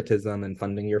mean nepotism and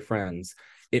funding your friends.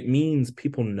 It means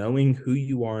people knowing who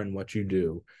you are and what you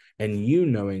do, and you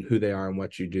knowing who they are and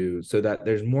what you do, so that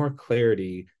there's more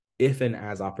clarity if and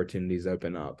as opportunities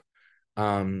open up.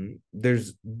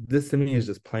 There's this to me is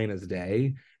just plain as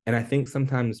day. And I think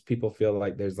sometimes people feel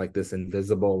like there's like this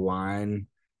invisible line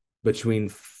between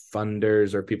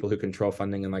funders or people who control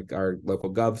funding in like our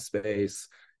local gov space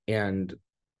and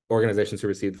organizations who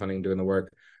receive funding doing the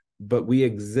work. But we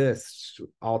exist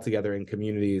all together in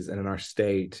communities and in our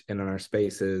state and in our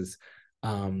spaces.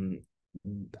 In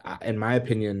my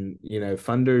opinion,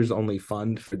 funders only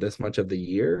fund for this much of the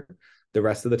year. The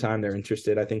rest of the time they're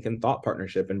interested, I think, in thought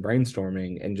partnership and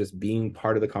brainstorming and just being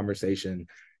part of the conversation.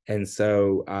 And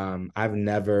so I've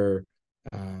never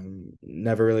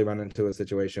really run into a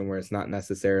situation where it's not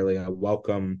necessarily a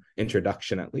welcome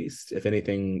introduction, at least. If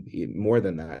anything, more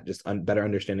than that, just better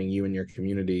understanding you and your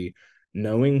community,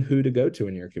 knowing who to go to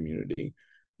in your community.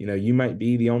 You might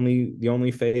be the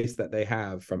only face that they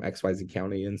have from XYZ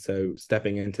County. And so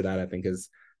stepping into that, I think, is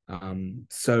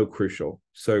so crucial,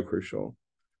 so crucial.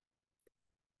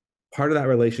 Part of that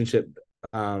relationship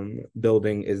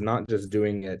building is not just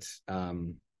doing it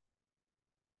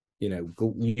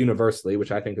universally,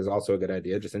 which I think is also a good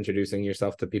idea, just introducing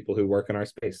yourself to people who work in our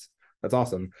space. That's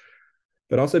awesome.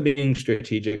 But also being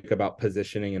strategic about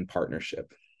positioning and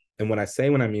partnership. And what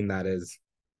I mean that is,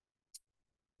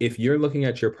 if you're looking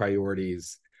at your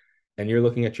priorities and you're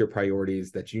looking at your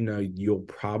priorities that you'll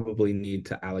probably need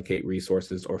to allocate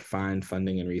resources or find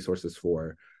funding and resources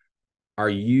for, are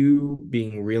you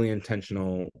being really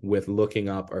intentional with looking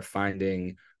up or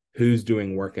finding who's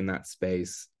doing work in that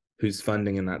space, who's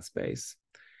funding in that space?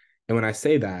 And when I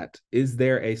say that, is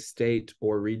there a state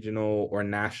or regional or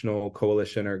national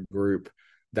coalition or group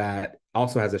that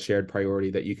also has a shared priority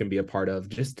that you can be a part of,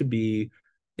 just to be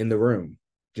in the room,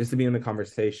 just to be in the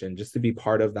conversation, just to be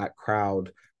part of that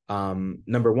crowd?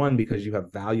 Number one, because you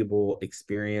have valuable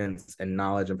experience and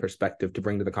knowledge and perspective to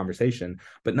bring to the conversation.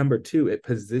 But number two, it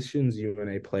positions you in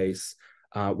a place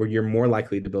where you're more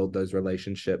likely to build those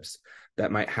relationships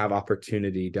that might have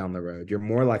opportunity down the road. You're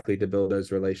more likely to build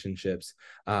those relationships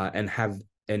and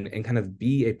kind of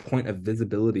be a point of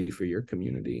visibility for your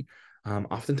community.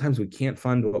 Oftentimes we can't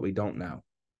fund what we don't know.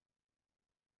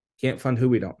 Can't fund who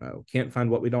we don't know. Can't fund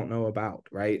what we don't know about,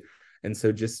 right? And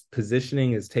so just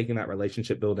positioning is taking that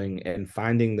relationship building and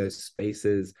finding those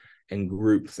spaces and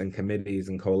groups and committees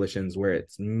and coalitions where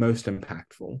it's most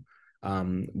impactful,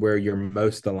 where you're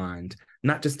most aligned,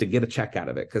 not just to get a check out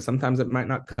of it, because sometimes it might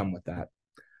not come with that.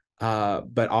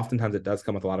 But oftentimes it does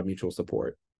come with a lot of mutual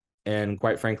support. And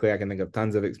quite frankly, I can think of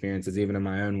tons of experiences, even in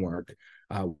my own work,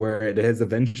 where it has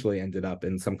eventually ended up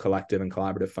in some collective and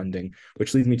collaborative funding,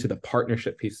 which leads me to the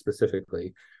partnership piece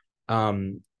specifically.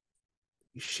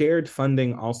 Shared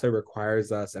funding also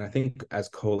requires us, and I think as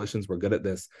coalitions, we're good at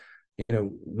this,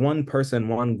 one person,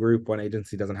 one group, one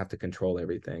agency doesn't have to control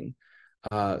everything.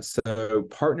 So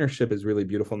partnership is really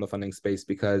beautiful in the funding space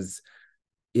because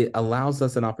it allows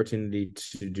us an opportunity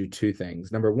to do two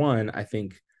things. Number one, I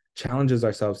think challenges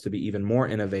ourselves to be even more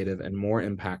innovative and more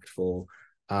impactful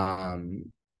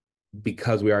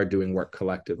because we are doing work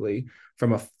collectively.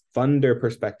 From a funder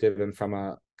perspective and from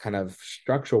a kind of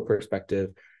structural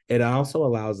perspective, it also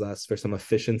allows us for some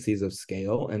efficiencies of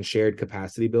scale and shared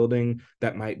capacity building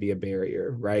that might be a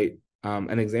barrier, right?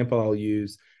 An example I'll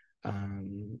use,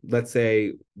 let's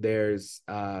say there's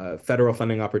a federal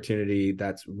funding opportunity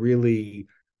that's really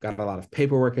got a lot of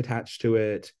paperwork attached to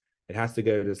it. It has to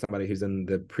go to somebody who's in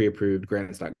the pre-approved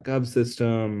grants.gov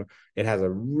system. It has a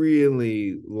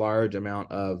really large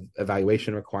amount of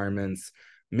evaluation requirements.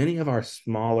 Many of our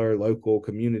smaller local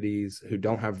communities who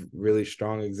don't have really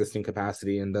strong existing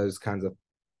capacity in those kinds of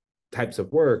types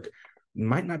of work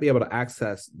might not be able to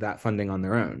access that funding on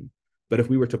their own. But if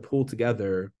we were to pull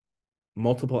together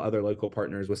multiple other local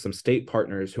partners with some state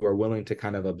partners who are willing to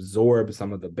kind of absorb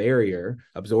some of the barrier,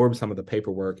 absorb some of the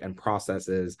paperwork and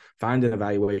processes, find an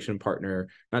evaluation partner,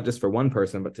 not just for one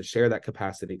person, but to share that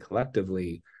capacity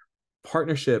collectively,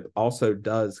 partnership also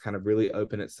does kind of really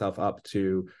open itself up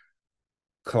to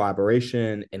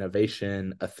collaboration,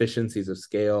 innovation, efficiencies of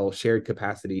scale, shared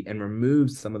capacity, and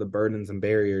removes some of the burdens and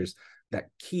barriers that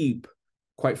keep,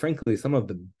 quite frankly, some of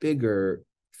the bigger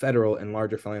federal and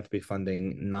larger philanthropy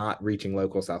funding not reaching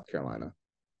local South Carolina,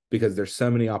 because there's so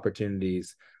many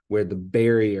opportunities where the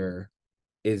barrier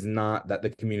is not that the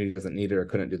community doesn't need it or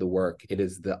couldn't do the work. It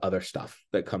is the other stuff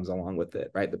that comes along with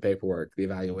it, right? The paperwork, the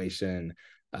evaluation,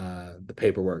 the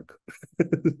paperwork.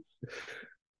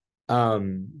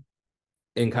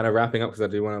 And kind of wrapping up, because I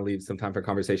do want to leave some time for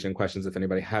conversation and questions if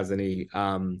anybody has any,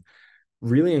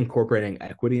 really incorporating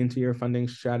equity into your funding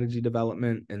strategy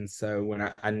development. And so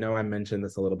when I know I mentioned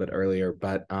this a little bit earlier,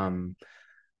 but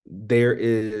there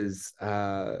is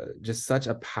just such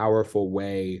a powerful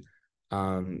way.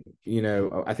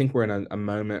 I think we're in a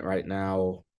moment right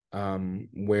now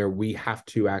where we have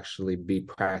to actually be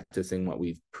practicing what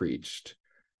we've preached.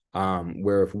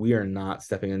 Where if we are not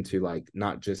stepping into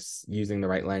not just using the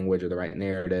right language or the right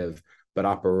narrative, but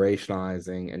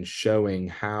operationalizing and showing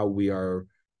how we are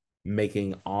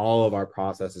making all of our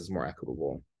processes more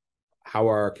equitable, how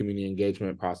our community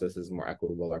engagement processes more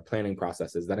equitable, our planning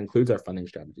processes, that includes our funding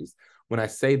strategies. When I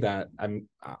say that,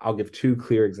 I'll give two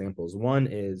clear examples. One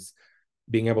is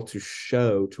being able to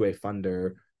show to a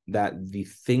funder that the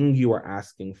thing you are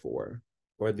asking for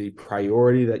or the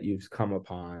priority that you've come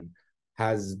upon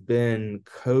has been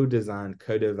co-designed,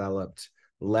 co-developed,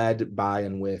 led by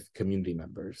and with community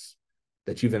members,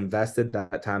 that you've invested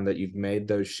that time, that you've made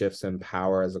those shifts in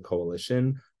power as a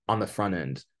coalition on the front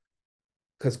end.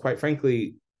 Because quite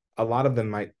frankly, a lot of them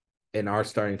might and are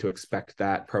starting to expect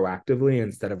that proactively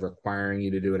instead of requiring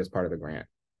you to do it as part of the grant.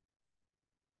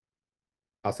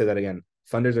 I'll say that again.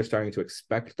 Funders are starting to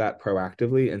expect that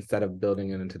proactively instead of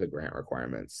building it into the grant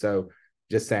requirements. So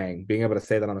just saying, being able to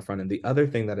say that on the front end. The other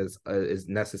thing that is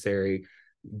necessary,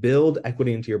 build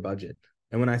equity into your budget.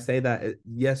 And when I say that,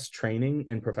 yes, training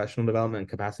and professional development and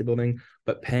capacity building,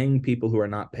 but paying people who are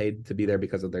not paid to be there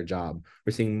because of their job.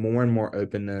 We're seeing more and more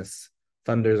openness,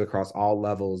 funders across all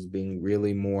levels being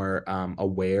really more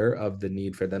aware of the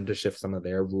need for them to shift some of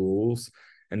their rules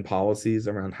and policies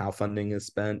around how funding is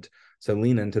spent. So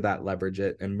lean into that, leverage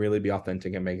it, and really be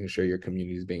authentic and making sure your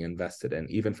community is being invested in,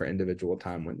 even for individual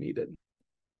time when needed.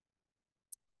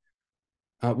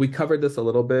 We covered this a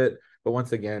little bit, but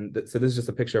once again, so this is just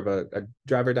a picture of a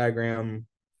driver diagram.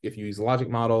 If you use a logic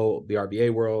model, the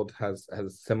RBA world has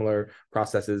similar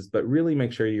processes, but really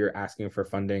make sure you're asking for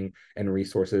funding and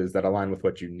resources that align with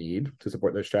what you need to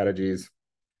support those strategies.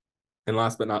 And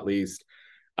last but not least,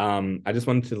 I just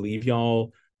wanted to leave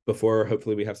y'all before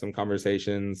hopefully we have some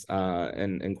conversations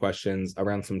and questions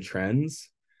around some trends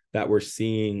that we're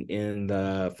seeing in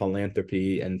the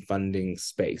philanthropy and funding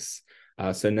space.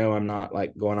 So no, I'm not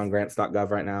like going on grants.gov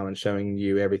right now and showing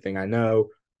you everything I know.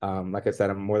 Like I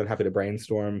said, I'm more than happy to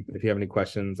brainstorm. If you have any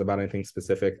questions about anything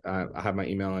specific, I have my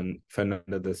email and phone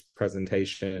under this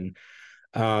presentation.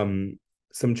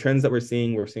 Some trends that we're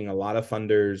seeing a lot of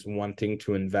funders wanting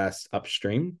to invest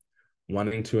upstream,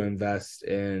 wanting to invest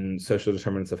in social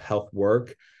determinants of health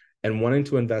work, and wanting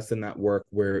to invest in that work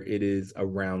where it is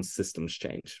around systems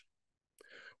change,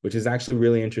 which is actually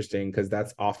really interesting because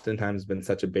that's oftentimes been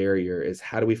such a barrier, is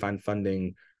how do we find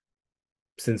funding,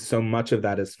 since so much of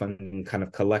that is funding kind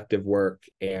of collective work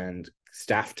and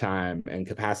staff time and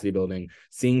capacity building.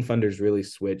 Seeing funders really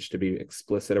switch to be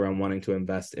explicit around wanting to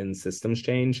invest in systems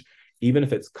change, even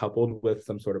if it's coupled with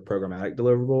some sort of programmatic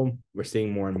deliverable, we're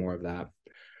seeing more and more of that.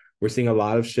 We're seeing a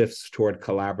lot of shifts toward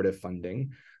collaborative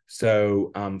funding.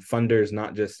 So funders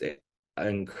not just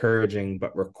encouraging,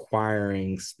 but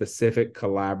requiring specific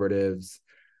collaboratives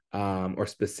or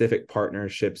specific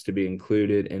partnerships to be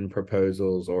included in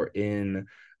proposals or in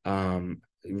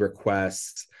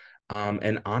requests.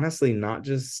 And honestly, not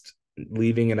just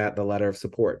leaving it at the letter of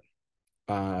support.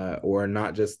 Or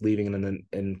not just leaving it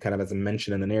in kind of as a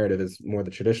mention in the narrative is more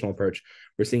the traditional approach.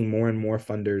 We're seeing more and more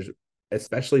funders,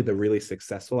 especially the really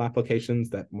successful applications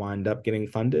that wind up getting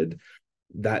funded,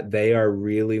 that they are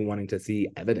really wanting to see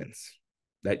evidence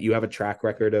that you have a track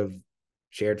record of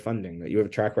shared funding, that you have a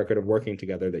track record of working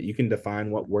together, that you can define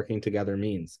what working together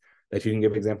means, that you can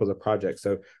give examples of projects.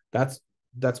 So that's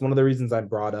one of the reasons I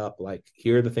brought up, like,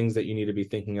 here are the things that you need to be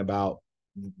thinking about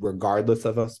regardless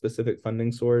of a specific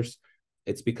funding source.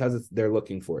 It's because they're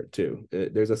looking for it too.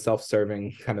 There's a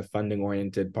self-serving kind of funding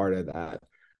oriented part of that.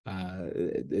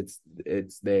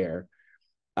 It's there.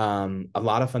 A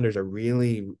lot of funders are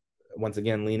really, once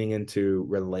again, leaning into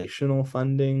relational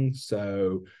funding.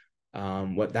 So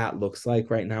what that looks like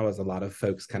right now is a lot of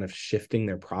folks kind of shifting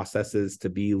their processes to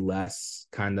be less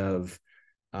kind of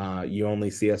you only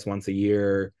see us once a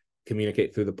year,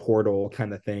 communicate through the portal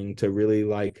kind of thing, to really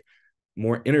like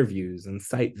more interviews and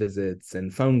site visits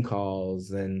and phone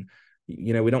calls. And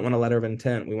we don't want a letter of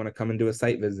intent. We want to come and do a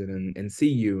site visit and see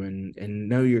you and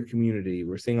know your community.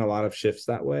 We're seeing a lot of shifts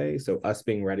that way. So us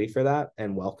being ready for that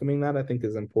and welcoming that, I think,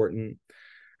 is important.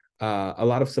 A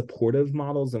lot of supportive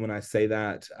models. And when I say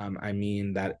that, I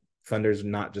mean that funders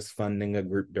not just funding a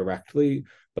group directly,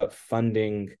 but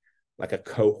funding like a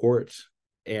cohort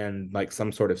and like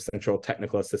some sort of central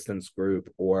technical assistance group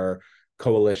or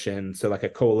coalition. So like a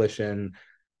coalition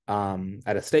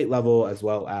at a state level, as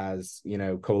well as,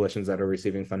 coalitions that are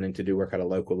receiving funding to do work at a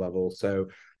local level. So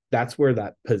that's where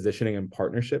that positioning and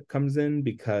partnership comes in,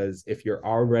 because if you're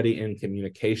already in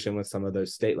communication with some of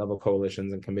those state level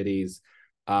coalitions and committees,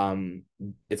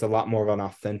 it's a lot more of an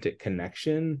authentic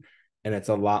connection, and it's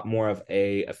a lot more of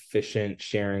a efficient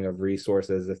sharing of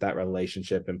resources if that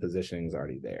relationship and positioning is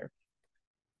already there.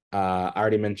 I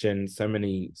already mentioned so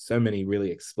many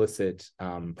really explicit,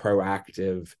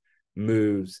 proactive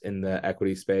moves in the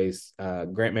equity space.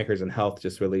 Grantmakers in Health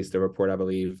just released a report, I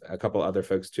believe, a couple other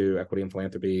folks too, Equity and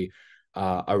Philanthropy,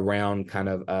 around kind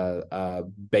of a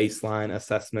baseline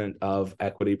assessment of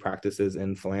equity practices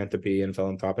in philanthropy and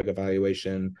philanthropic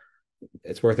evaluation.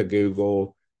 It's worth a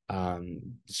Google.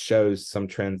 Shows some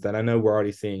trends that I know we're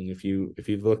already seeing. If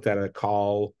you've looked at a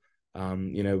call,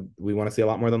 we want to see a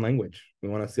lot more than language. We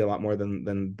want to see a lot more than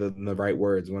the right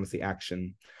words. We want to see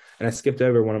action. And I skipped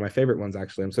over one of my favorite ones,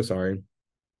 actually. I'm so sorry.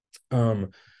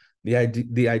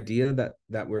 The idea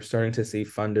that we're starting to see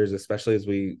funders, especially as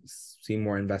we see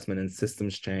more investment in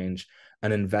systems change,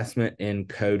 an investment in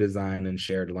co-design and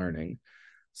shared learning.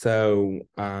 So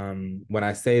when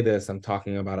I say this, I'm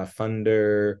talking about a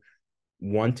funder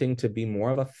wanting to be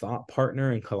more of a thought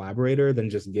partner and collaborator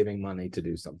than just giving money to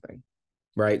do something,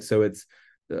 right? So it's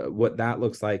what that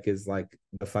looks like is like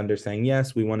the funder saying,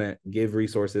 yes, we want to give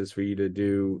resources for you to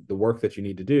do the work that you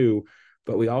need to do,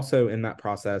 but we also in that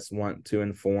process want to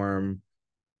inform,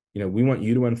 we want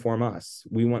you to inform us.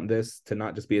 We want this to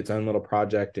not just be its own little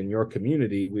project in your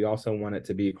community. We also want it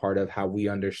to be part of how we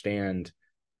understand,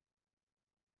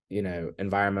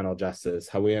 environmental justice,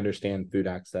 how we understand food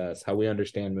access, how we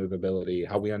understand movability,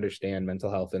 how we understand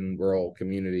mental health in rural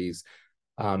communities.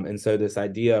 And so this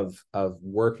idea of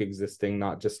work existing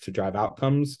not just to drive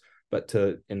outcomes, but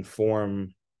to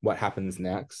inform what happens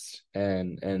next,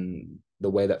 and the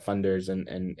way that funders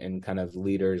and kind of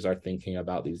leaders are thinking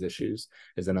about these issues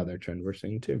is another trend we're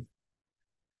seeing too.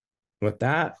 With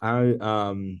that, I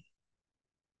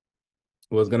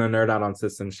was going to nerd out on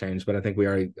systems change, but I think we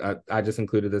already, I just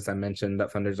included this. I mentioned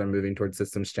that funders are moving towards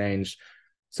systems change.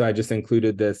 So I just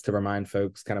included this to remind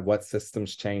folks kind of what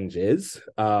systems change is.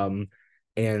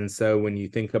 And so when you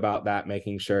think about that,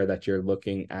 making sure that you're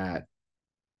looking at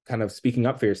kind of speaking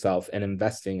up for yourself and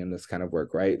investing in this kind of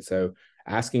work, right? So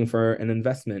asking for an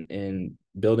investment in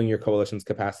building your coalition's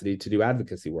capacity to do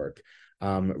advocacy work,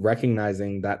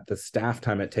 recognizing that the staff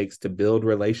time it takes to build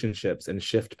relationships and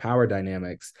shift power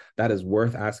dynamics, that is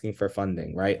worth asking for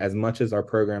funding, right? As much as our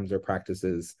programs or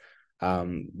practices,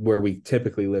 where we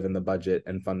typically live in the budget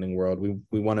and funding world,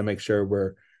 we want to make sure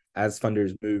we're, as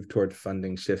funders move toward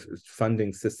funding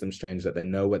systems change, that they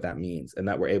know what that means and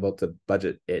that we're able to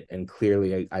budget it and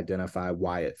clearly identify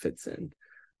why it fits in.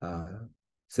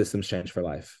 Systems change for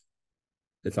life.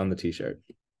 It's on the t-shirt.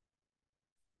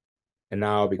 And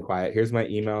now I'll be quiet. Here's my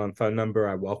email and phone number.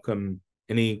 I welcome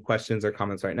any questions or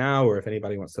comments right now, or if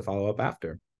anybody wants to follow up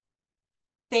after.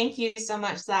 Thank you so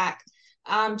much, Zack.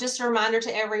 Just a reminder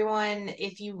to everyone,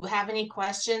 if you have any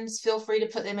questions, feel free to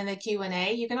put them in the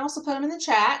Q&A. You can also put them in the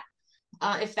chat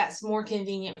if that's more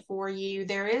convenient for you.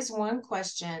 There is one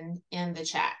question in the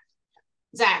chat.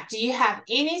 Zack, do you have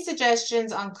any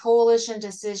suggestions on coalition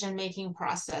decision-making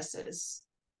processes?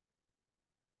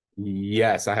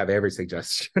 Yes, I have every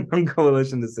suggestion on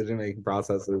coalition decision-making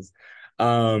processes.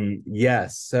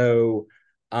 Yes. So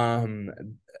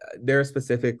there are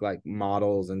specific like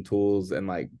models and tools and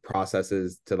like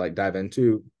processes to like dive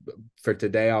into. For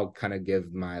today, I'll kind of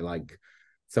give my like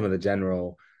some of the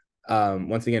general.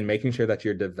 Once again, making sure that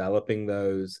you're developing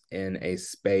those in a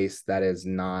space that is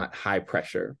not high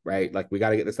pressure, right? Like we got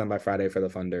to get this done by Friday for the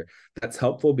funder. That's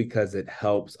helpful because it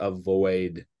helps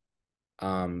avoid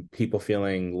people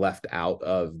feeling left out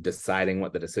of deciding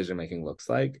what the decision making looks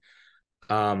like.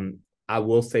 I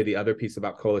will say the other piece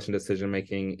about coalition decision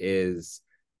making is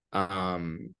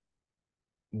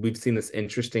we've seen this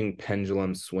interesting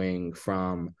pendulum swing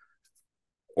from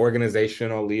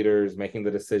organizational leaders making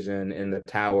the decision in the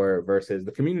tower versus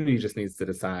the community just needs to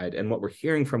decide. And what we're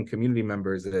hearing from community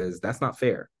members is that's not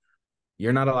fair.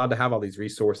 You're not allowed to have all these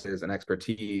resources and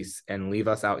expertise and leave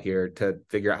us out here to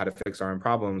figure out how to fix our own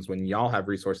problems when y'all have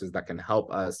resources that can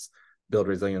help us build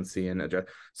resiliency and address.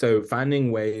 So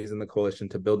finding ways in the coalition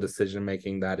to build decision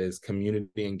making that is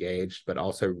community engaged, but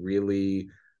also really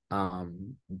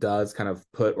does kind of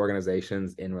put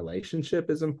organizations in relationship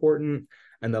is important.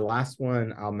 And the last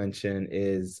one I'll mention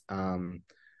is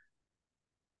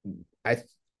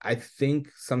I think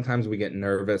sometimes we get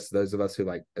nervous, those of us who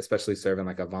like especially serve in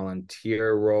like a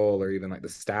volunteer role or even like the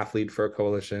staff lead for a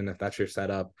coalition, if that's your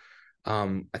setup.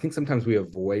 I think sometimes we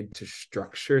avoid to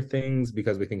structure things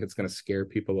because we think it's going to scare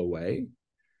people away.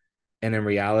 And in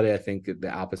reality, I think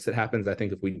the opposite happens. I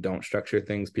think if we don't structure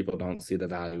things, people don't see the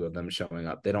value of them showing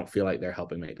up. They don't feel like they're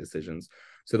helping make decisions.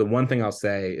 So the one thing I'll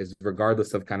say is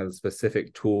regardless of kind of the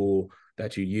specific tool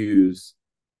that you use,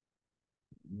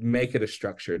 make it a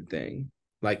structured thing.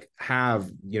 Like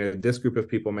have, this group of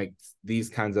people make these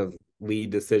kinds of lead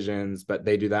decisions, but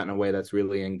they do that in a way that's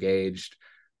really engaged.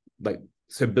 Like,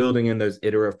 so building in those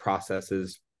iterative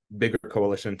processes, bigger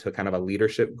coalition to kind of a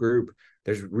leadership group,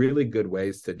 there's really good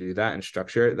ways to do that and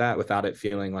structure that without it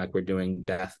feeling like we're doing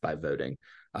death by voting.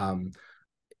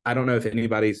 I don't know if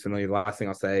anybody's familiar. The last thing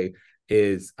I'll say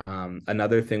is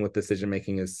another thing with decision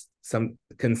making is some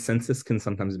consensus can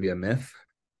sometimes be a myth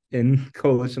in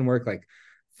coalition work. Like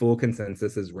full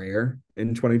consensus is rare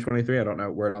in 2023. I don't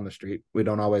know, word on the street, we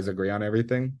don't always agree on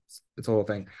everything. It's a whole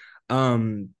thing.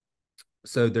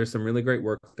 So there's some really great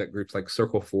work that groups like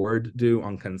Circle Forward do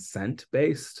on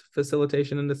consent-based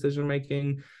facilitation and decision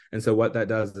making. And so what that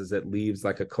does is it leaves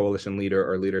like a coalition leader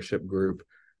or leadership group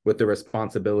with the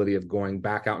responsibility of going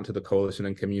back out into the coalition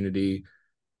and community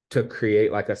to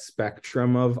create like a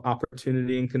spectrum of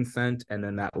opportunity and consent. And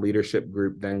then that leadership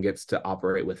group then gets to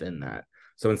operate within that.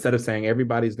 So instead of saying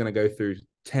everybody's going to go through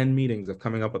 10 meetings of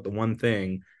coming up with the one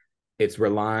thing, it's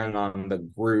relying on the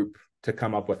group to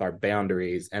come up with our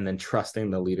boundaries and then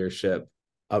trusting the leadership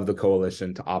of the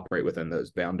coalition to operate within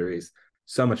those boundaries.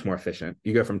 So much more efficient.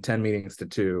 You go from 10 meetings to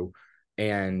 2,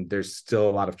 and there's still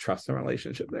a lot of trust and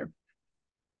relationship there.